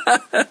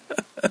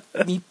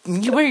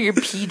 You wear your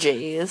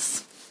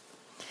PJs.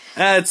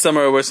 It's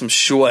summer, I wear some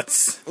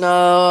shorts.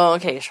 Oh,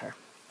 okay, sure.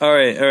 All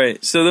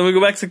right. So then we go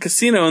back to the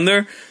casino, and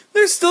they're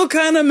still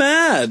kind of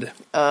mad.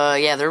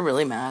 Yeah, they're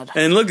really mad.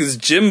 And look, it's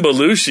Jim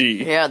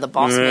Belushi. Yeah, the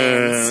boss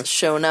man's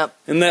showing up.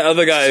 And that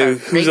other guy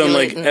who's on,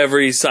 like, regulating.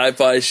 every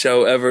sci-fi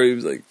show ever. He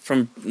was, like,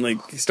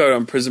 he started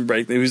on Prison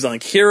Break. He was on,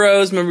 like,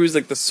 Heroes. Remember, he was,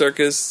 like, the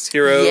circus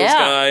Heroes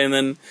guy.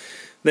 And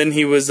then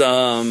he was, he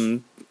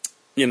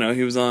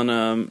was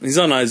on, he's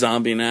on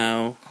iZombie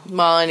now.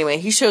 Well, anyway,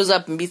 he shows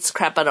up and beats the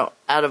crap out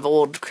of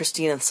old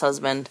Christina's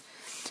husband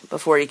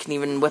before he can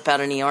even whip out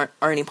any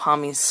Arnie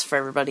Palmies for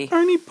everybody.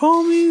 Arnie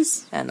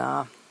Palmies. And,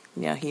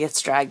 he gets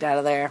dragged out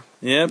of there.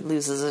 Yep.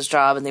 Loses his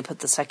job, and they put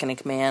the second in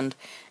command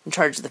in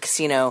charge of the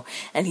casino,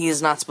 and he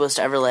is not supposed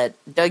to ever let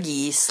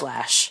Dougie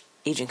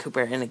 / Agent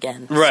Cooper in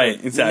again. Right,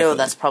 so exactly. You know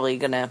that's probably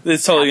gonna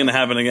It's totally going to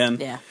happen again.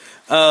 Yeah.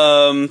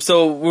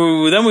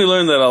 So then we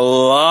learned that a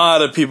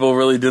lot of people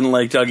really didn't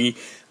like Dougie.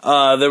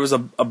 There was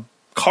a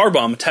car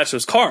bomb attached to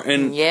his car,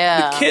 and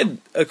the kid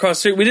across the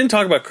street, we didn't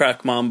talk about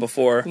Crack Mom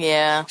before.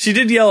 Yeah. She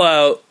did yell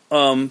out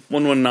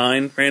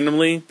 119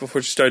 randomly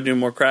before she started doing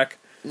more crack.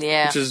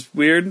 Yeah. Which is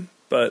weird,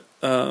 but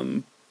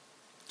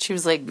she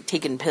was, like,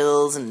 taking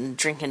pills and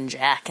drinking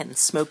Jack and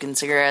smoking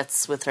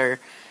cigarettes with her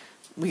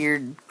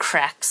weird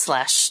crack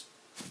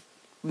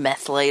 /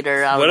 meth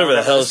lighter. Whatever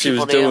the hell she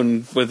was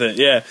doing with it,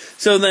 yeah.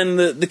 So then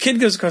the kid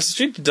goes across the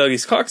street to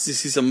Dougie's car because he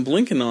sees something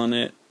blinking on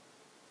it.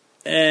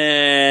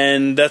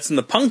 And that's when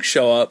the punks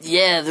show up.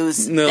 Yeah,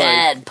 those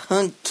bad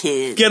punk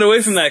kids. Get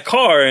away from that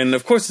car, and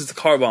of course it's a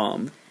car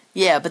bomb.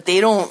 Yeah, but they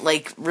don't,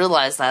 like,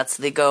 realize that,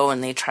 so they go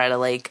and they try to,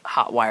 like,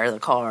 hotwire the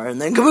car,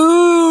 and then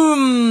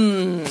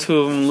kaboom! Two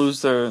of them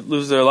lose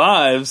their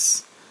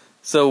lives.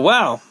 So,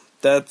 wow,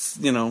 that's,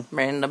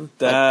 random.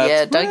 That's but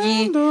yeah,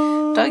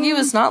 Dougie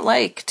was not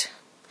liked.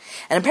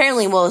 And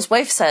apparently, his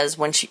wife says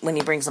when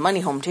he brings the money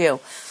home, too,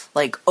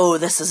 like, oh,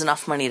 this is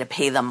enough money to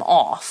pay them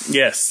off.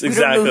 Yes,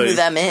 exactly. We don't know who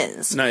them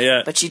is. Not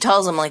yet. But she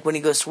tells him, like, when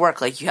he goes to work,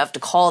 like, you have to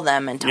call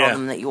them and tell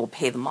them that you will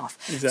pay them off.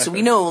 Exactly. So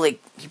we know, like,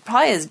 he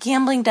probably has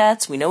gambling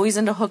debts. We know he's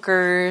into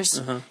hookers.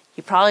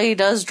 He probably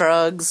does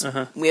drugs.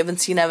 We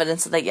haven't seen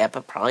evidence of that yet,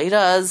 but probably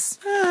does.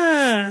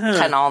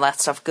 Kind of all that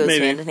stuff goes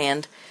hand in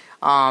hand.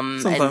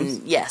 Sometimes.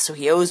 And, yeah, so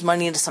he owes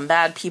money to some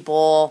bad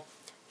people.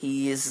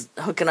 He's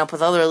hooking up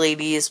with other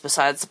ladies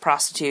besides the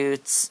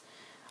prostitutes.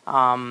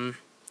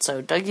 So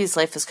Dougie's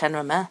life is kind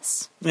of a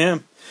mess. Yeah.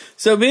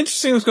 So it'd be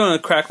interesting what's going on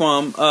with Crack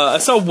Mom. I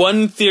saw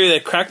one theory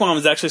that Crack Mom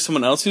is actually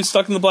someone else who's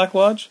stuck in the Black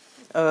Lodge.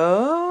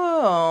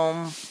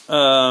 Oh.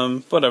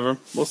 Whatever.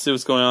 We'll see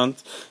what's going on.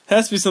 It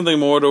has to be something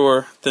more to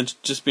her than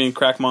just being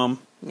Crack Mom.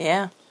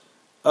 Yeah.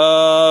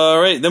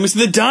 Right. Then we see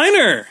the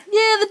diner.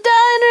 Yeah, the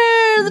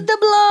diner, the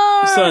double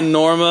R. We saw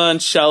Norma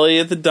and Shelley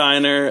at the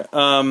diner.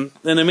 And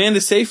Amanda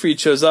Seyfried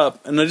shows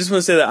up. And I just want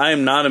to say that I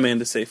am not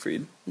Amanda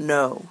Seyfried.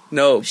 No.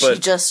 No,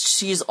 but...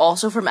 She's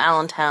also from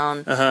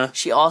Allentown.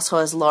 She also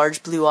has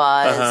large blue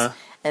eyes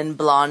and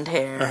blonde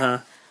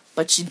hair.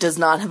 But she does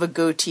not have a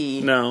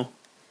goatee. No.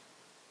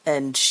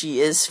 And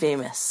she is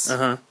famous.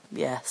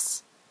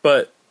 Yes.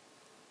 But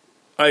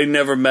I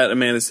never met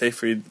Amanda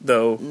Seyfried,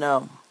 though.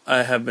 No.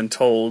 I have been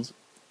told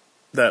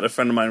that a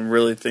friend of mine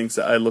really thinks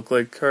that I look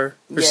like her.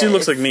 Or she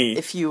looks like me.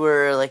 If you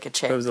were, like, a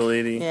chick. If I was a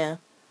lady. Yeah.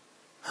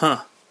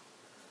 Huh.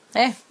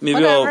 Hey,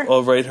 maybe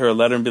I'll write her a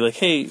letter and be like,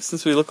 hey,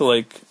 since we look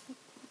alike...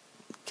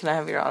 Can I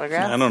have your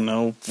autograph? I don't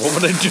know.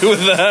 What would I do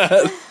with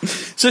that?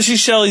 So she's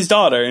Shelley's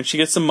daughter, and she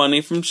gets some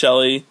money from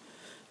Shelley,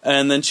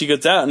 and then she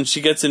gets out, and she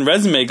gets in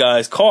Resume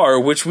Guy's car,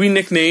 which we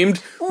nicknamed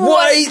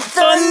White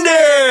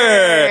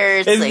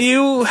Thunder! If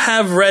you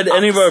have read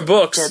any of our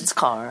books... Jed's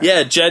car.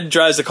 Yeah, Jed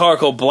drives a car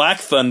called Black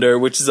Thunder,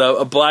 which is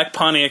a black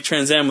Pontiac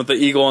Trans Am with the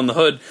eagle on the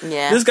hood.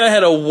 Yeah. This guy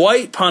had a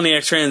white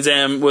Pontiac Trans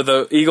Am with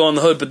an eagle on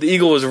the hood, but the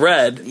eagle was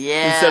red.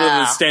 Yeah. Instead of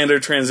the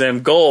standard Trans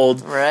Am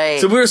gold. Right.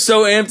 So we were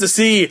so amped to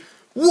see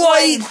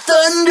White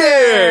Thunder!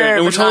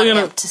 And we're But totally not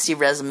gonna... to see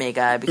Resume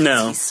Guy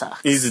because he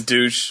sucks. He's a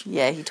douche.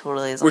 Yeah, he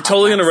totally is. We're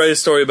totally gonna write a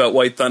story about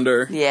White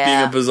Thunder.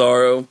 Yeah. Being a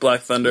Bizarro,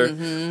 Black Thunder.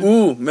 Mm-hmm.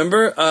 Ooh,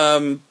 remember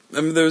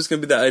there was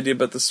gonna be that idea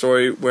about the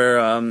story where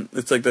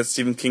it's like that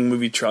Stephen King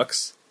movie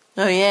Trucks.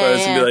 Oh yeah, Where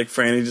it's gonna be like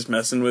Franny just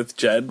messing with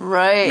Jed.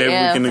 Right. Maybe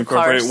we can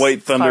incorporate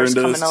White Thunder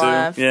into this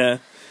alive. too. Yeah.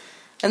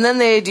 And then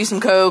they do some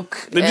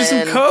coke. They do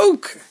some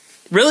coke.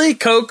 Really?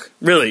 Coke?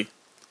 Really?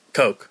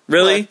 Coke?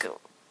 Really? Look,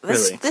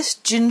 Really? This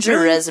ginger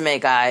Resume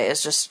Guy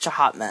is just such a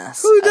hot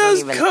mess. Who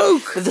does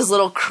coke? With his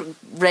little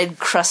red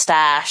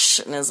crustache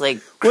and his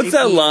like. What's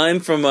that line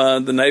from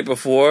the night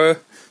before?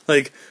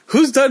 Like,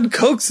 who's done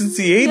coke since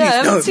the 80s?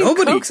 Yeah, no,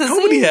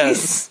 nobody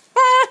has.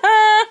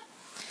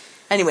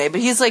 Anyway, but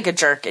he's like a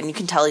jerk, and you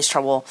can tell he's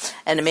trouble.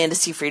 And Amanda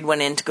Seyfried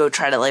went in to go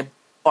try to like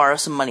borrow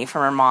some money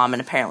from her mom,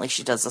 and apparently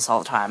she does this all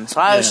the time.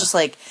 So I was just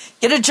like,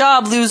 get a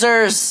job,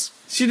 losers.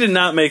 She did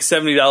not make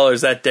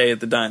 $70 that day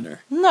at the diner.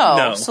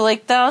 No. So,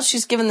 like, now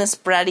she's giving this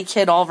bratty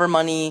kid all of her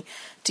money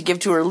to give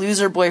to her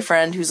loser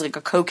boyfriend who's, like,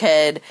 a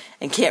cokehead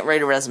and can't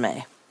write a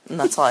resume. And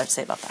that's all I have to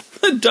say about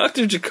that.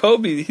 Dr.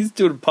 Jacoby, he's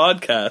doing a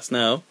podcast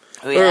now.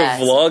 Oh, yeah.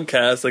 Or a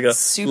vlogcast, like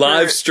a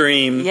live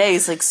stream. Yeah,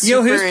 he's, like,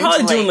 super he was probably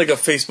into, doing, like, a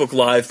Facebook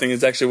Live thing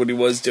is actually what he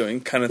was doing,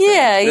 kind of thing.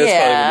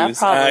 Yeah, That's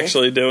probably what he was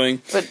actually doing.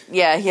 But,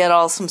 yeah, he had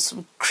all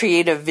some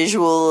creative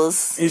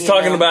visuals. He's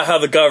talking about how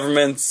the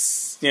government's...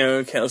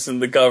 can't listen to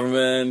the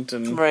government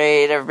and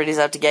right. Everybody's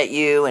out to get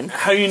you, and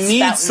how you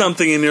need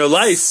something in your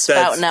life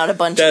spouting out a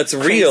bunch that's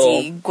of real.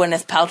 Crazy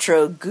Gwyneth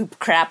Paltrow goop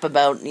crap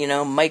about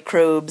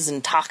microbes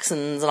and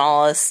toxins and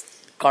all this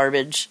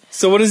garbage.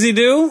 So what does he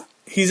do?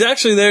 He's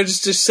actually there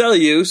just to sell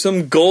you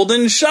some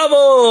golden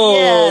shovels.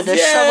 Yeah, to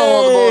shovel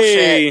all the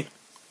bullshit.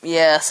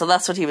 Yeah, so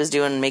that's what he was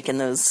doing, making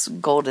those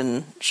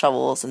golden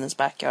shovels in his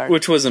backyard,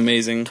 which was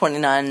amazing.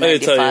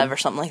 $29.95 or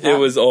something like that. It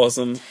was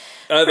awesome.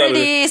 I thought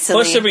it was,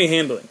 plus shipping and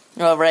handling.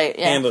 Oh, right,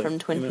 yeah, handling, from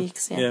Twin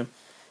Peaks, yeah.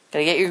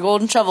 Gotta get your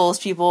golden shovels,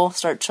 people.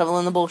 Start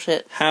shoveling the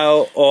bullshit.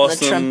 How awesome.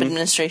 The Trump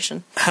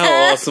administration.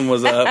 How awesome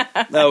was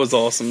that? That was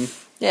awesome.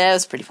 Yeah, it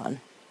was pretty fun.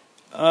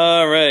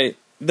 Alright.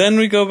 Then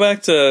we go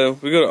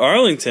to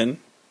Arlington.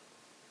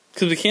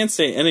 Because we can't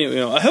say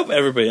I hope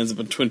everybody ends up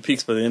in Twin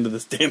Peaks by the end of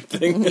this damn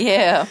thing.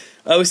 Yeah.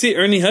 We see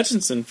Ernie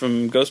Hutchinson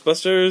from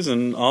Ghostbusters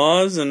and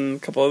Oz and a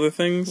couple other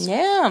things.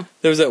 Yeah.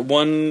 There was that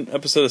one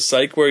episode of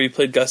Psych where he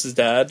played Gus's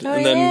dad,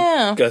 and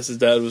then Gus's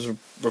dad was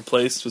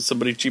replaced with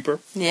somebody cheaper.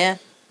 Yeah.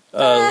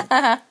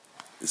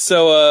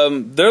 So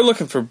they're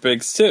looking for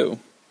Biggs too.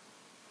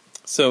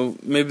 So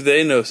maybe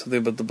they know something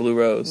about the Blue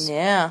Rose.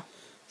 Yeah.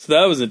 So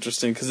that was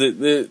interesting, because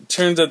it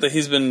turns out that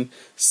he's been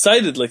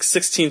cited like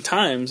 16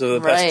 times over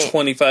the past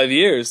 25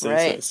 years.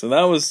 Right. So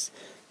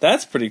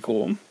that's pretty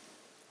cool.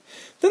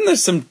 Then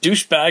there's some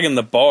douchebag in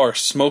the bar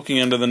smoking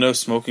under the no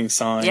smoking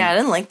sign. Yeah, I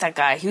didn't like that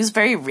guy. He was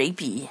very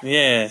rapey.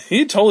 Yeah,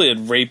 he totally had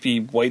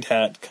rapey white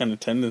hat kind of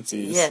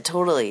tendencies. Yeah,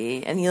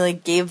 totally. And he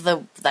like gave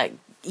that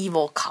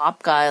evil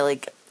cop guy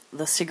like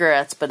the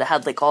cigarettes, but it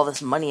had like all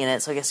this money in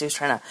it, so I guess he was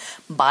trying to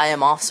buy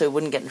him off so he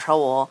wouldn't get in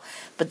trouble.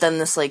 But then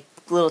this like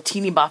little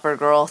teeny bopper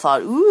girl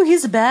thought, ooh,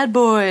 he's a bad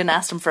boy, and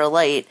asked him for a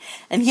light.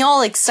 And he all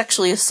like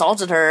sexually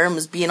assaulted her and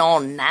was being all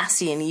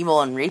nasty and evil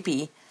and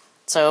rapey.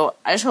 So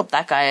I just hope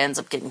that guy ends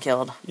up getting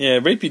killed. Yeah,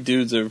 rapey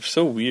dudes are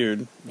so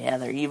weird. Yeah,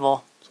 they're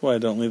evil. That's why I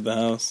don't leave the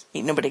house.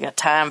 Ain't nobody got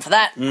time for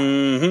that.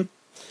 Mm-hmm.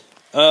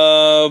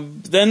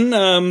 Then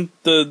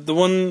the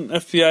one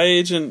FBI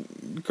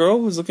agent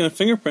girl was looking at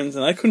fingerprints,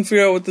 and I couldn't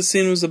figure out what the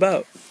scene was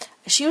about.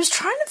 She was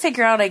trying to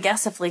figure out, I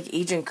guess, if like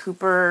Agent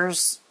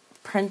Cooper's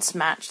prints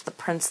matched the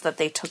prints that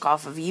they took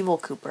off of Evil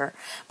Cooper,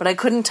 but I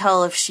couldn't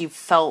tell if she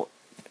felt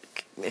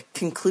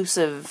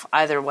conclusive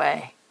either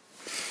way.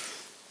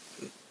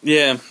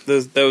 Yeah,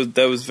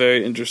 that was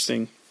very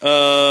interesting.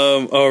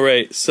 All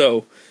right,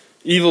 so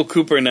Evil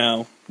Cooper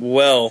now.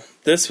 Well,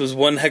 this was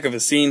one heck of a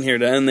scene here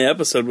to end the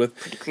episode with.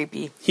 Pretty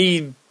creepy.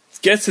 He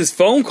gets his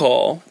phone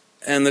call,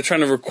 and they're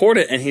trying to record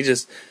it, and he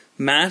just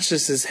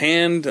mashes his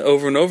hand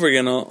over and over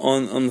again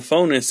on the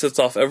phone, and it sets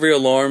off every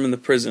alarm in the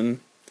prison.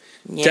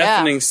 Yeah.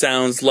 Deafening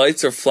sounds,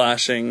 lights are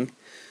flashing,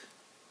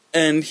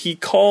 and he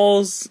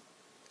calls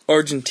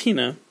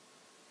Argentina,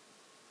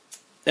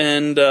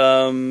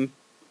 and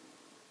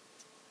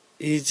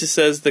he just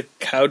says the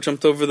cow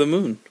jumped over the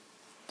moon.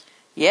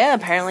 Yeah,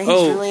 apparently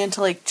he's really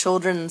into like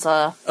children's.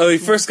 He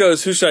first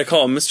goes, "Who should I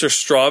call? Mr.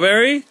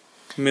 Strawberry?"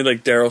 He made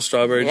like Daryl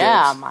Strawberry jokes.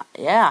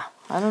 Yeah.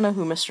 I don't know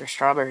who Mr.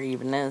 Strawberry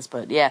even is,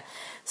 but yeah.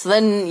 So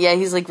then,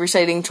 he's like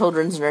reciting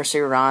children's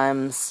nursery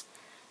rhymes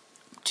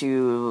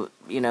to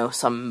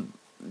some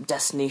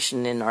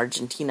destination in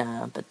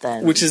Argentina, but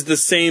then which is the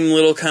same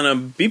little kind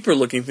of beeper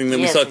looking thing that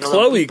we saw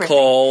Chloe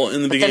call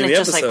in the beginning of the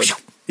episode.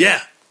 Just,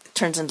 it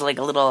turns into like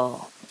a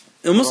little.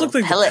 It almost looked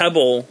like the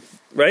pebble,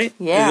 right?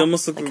 Yeah, it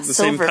almost looked like the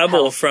same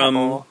pebble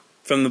from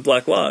the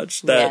Black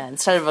Lodge.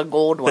 Instead of a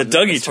gold one, that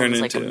Dougie turned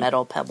into like a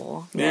metal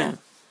pebble. Yeah.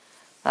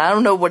 I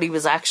don't know what he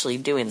was actually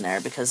doing there,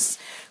 because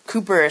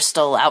Cooper is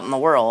still out in the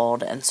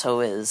world, and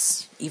so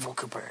is Evil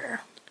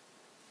Cooper.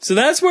 So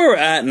that's where we're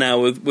at now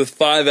with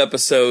 5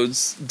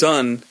 episodes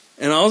done,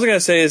 And all I gotta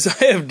say is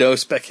I have no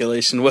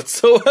speculation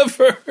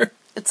whatsoever.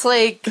 It's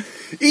like...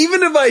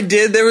 Even if I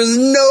did, there was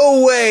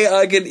no way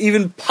I could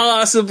even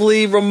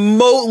possibly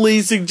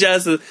remotely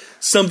suggest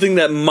something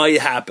that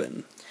might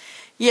happen.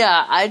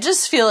 Yeah, I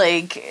just feel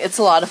like it's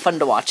a lot of fun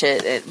to watch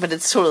it, but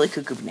it's totally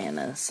cuckoo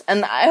bananas.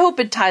 And I hope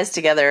it ties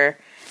together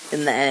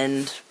in the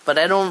end, but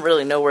I don't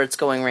really know where it's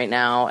going right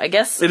now. I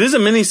guess... It is a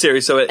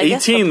miniseries, so at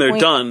 18 they're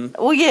done.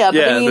 Well, yeah,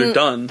 but I mean, they're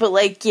done. But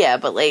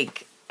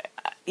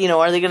you know,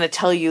 are they going to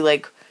tell you,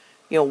 like,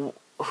 you know,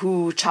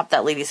 who chopped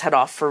that lady's head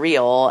off for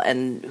real,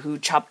 and who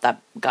chopped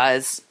that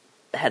guy's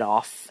head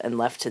off and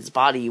left his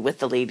body with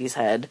the lady's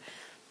head?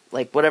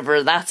 Like,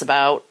 whatever that's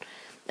about.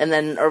 And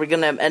then are we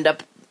going to end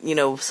up, you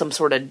know, some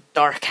sort of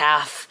dark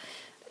half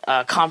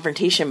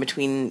confrontation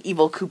between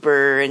evil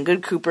Cooper and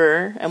good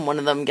Cooper, and one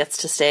of them gets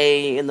to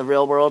stay in the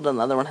real world and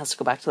the other one has to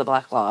go back to the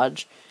Black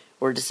Lodge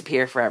or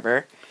disappear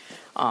forever.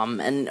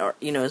 Or,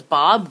 you know, is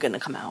Bob going to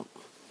come out?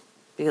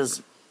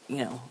 Because, you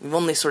know, we've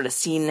only sort of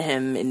seen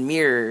him in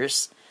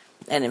mirrors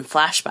and in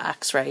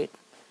flashbacks, right?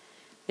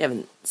 We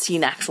haven't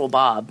seen actual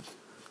Bob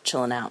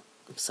chilling out.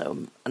 So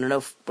I don't know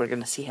if we're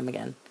going to see him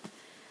again.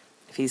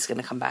 If he's going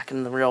to come back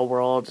in the real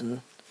world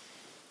and,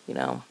 you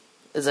know,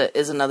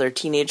 is another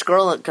teenage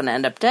girl going to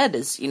end up dead?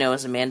 Is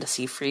Amanda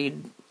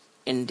Seyfried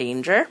in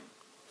danger?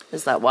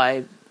 Is that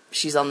why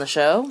she's on the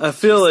show? I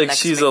feel like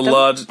she's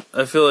victim?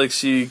 I feel like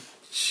she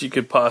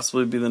could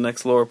possibly be the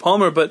next Laura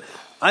Palmer, but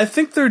I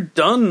think they're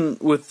done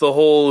with the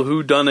whole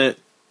whodunit.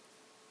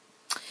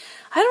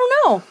 I don't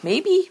know.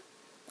 Maybe.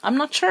 I'm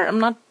not sure.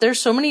 There's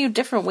so many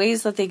different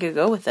ways that they could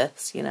go with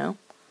this, you know?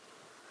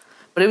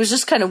 But it was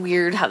just kind of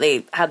weird how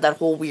they had that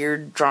whole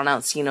weird drawn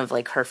out scene of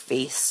like her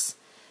face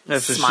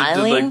after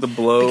smiling. She did, like, the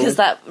blow. Because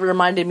that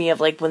reminded me of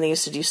like when they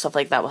used to do stuff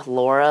like that with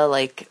Laura,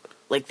 like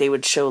they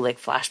would show like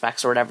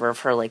flashbacks or whatever of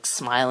her like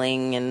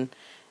smiling, and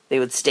they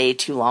would stay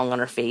too long on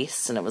her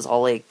face and it was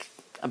all like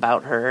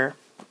about her,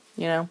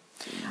 you know?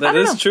 That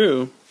is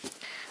true.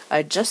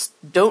 I just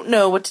don't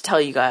know what to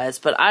tell you guys,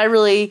 but I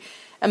really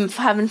am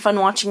having fun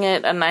watching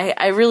it, and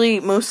I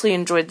really mostly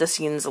enjoyed the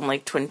scenes in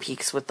like Twin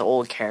Peaks with the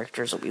old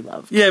characters that we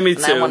loved. Yeah, me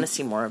too. And I want to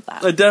see more of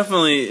that.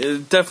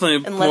 Definitely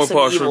more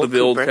partial to the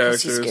old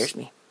characters. He scares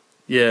me.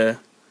 Yeah.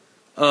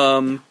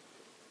 I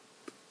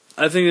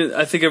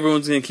think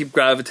everyone's going to keep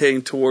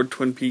gravitating toward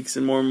Twin Peaks,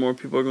 and more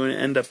people are going to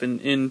end up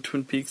in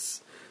Twin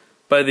Peaks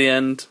by the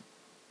end.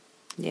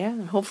 Yeah,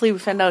 and hopefully we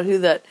find out who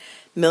that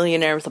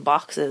millionaire with the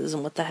box is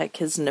and what the heck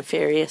his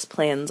nefarious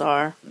plans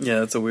are. Yeah,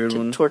 that's a weird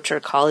one. To torture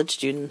college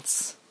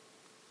students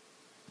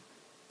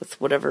with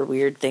whatever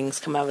weird things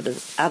come out of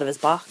his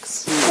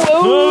box.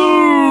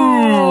 Whoa!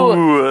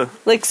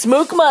 Like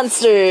smoke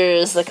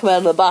monsters that come out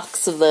of the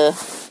box of the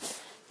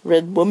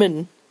Red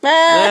Woman.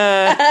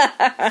 Check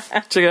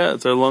it out.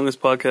 It's our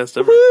longest podcast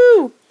ever.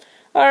 Woo!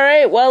 All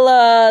right.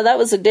 Well, that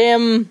was a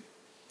damn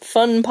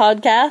fun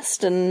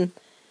podcast, and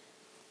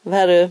I've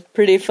had a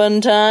pretty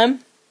fun time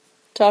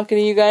talking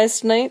to you guys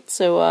tonight.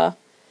 So,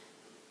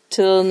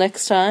 till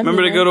next time.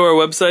 Remember to go to our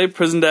website,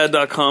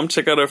 prisondad.com.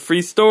 Check out our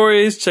free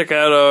stories. Check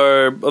out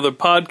our other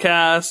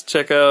podcasts.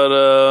 Check out,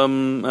 I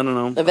don't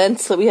know,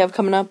 events that we have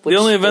coming up. The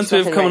only events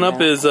we have coming up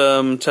is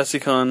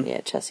ChessieCon.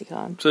 Yeah,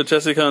 ChessieCon. So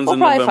ChessieCon's in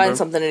November. We'll probably find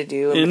something to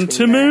do in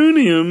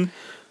Timonium.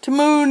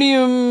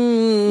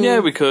 Timonium. Yeah,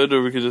 we could,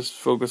 or we could just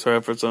focus our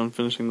efforts on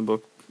finishing the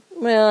book.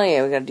 Well,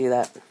 yeah, we gotta do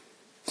that.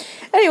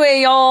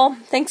 Anyway, y'all,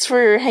 thanks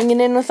for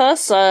hanging in with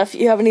us. If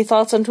you have any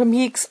thoughts on Twin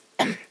Peaks,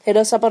 hit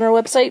us up on our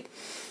website.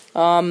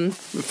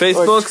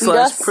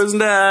 Facebook / Prison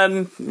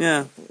Dad.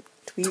 Yeah.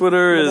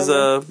 Twitter is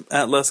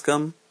at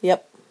LesCum.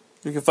 Yep.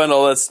 You can find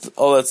all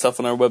that stuff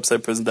on our website,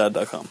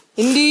 prisondad.com.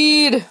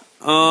 Indeed.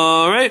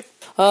 All right.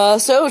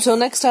 So till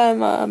next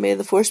time, may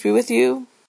the force be with you.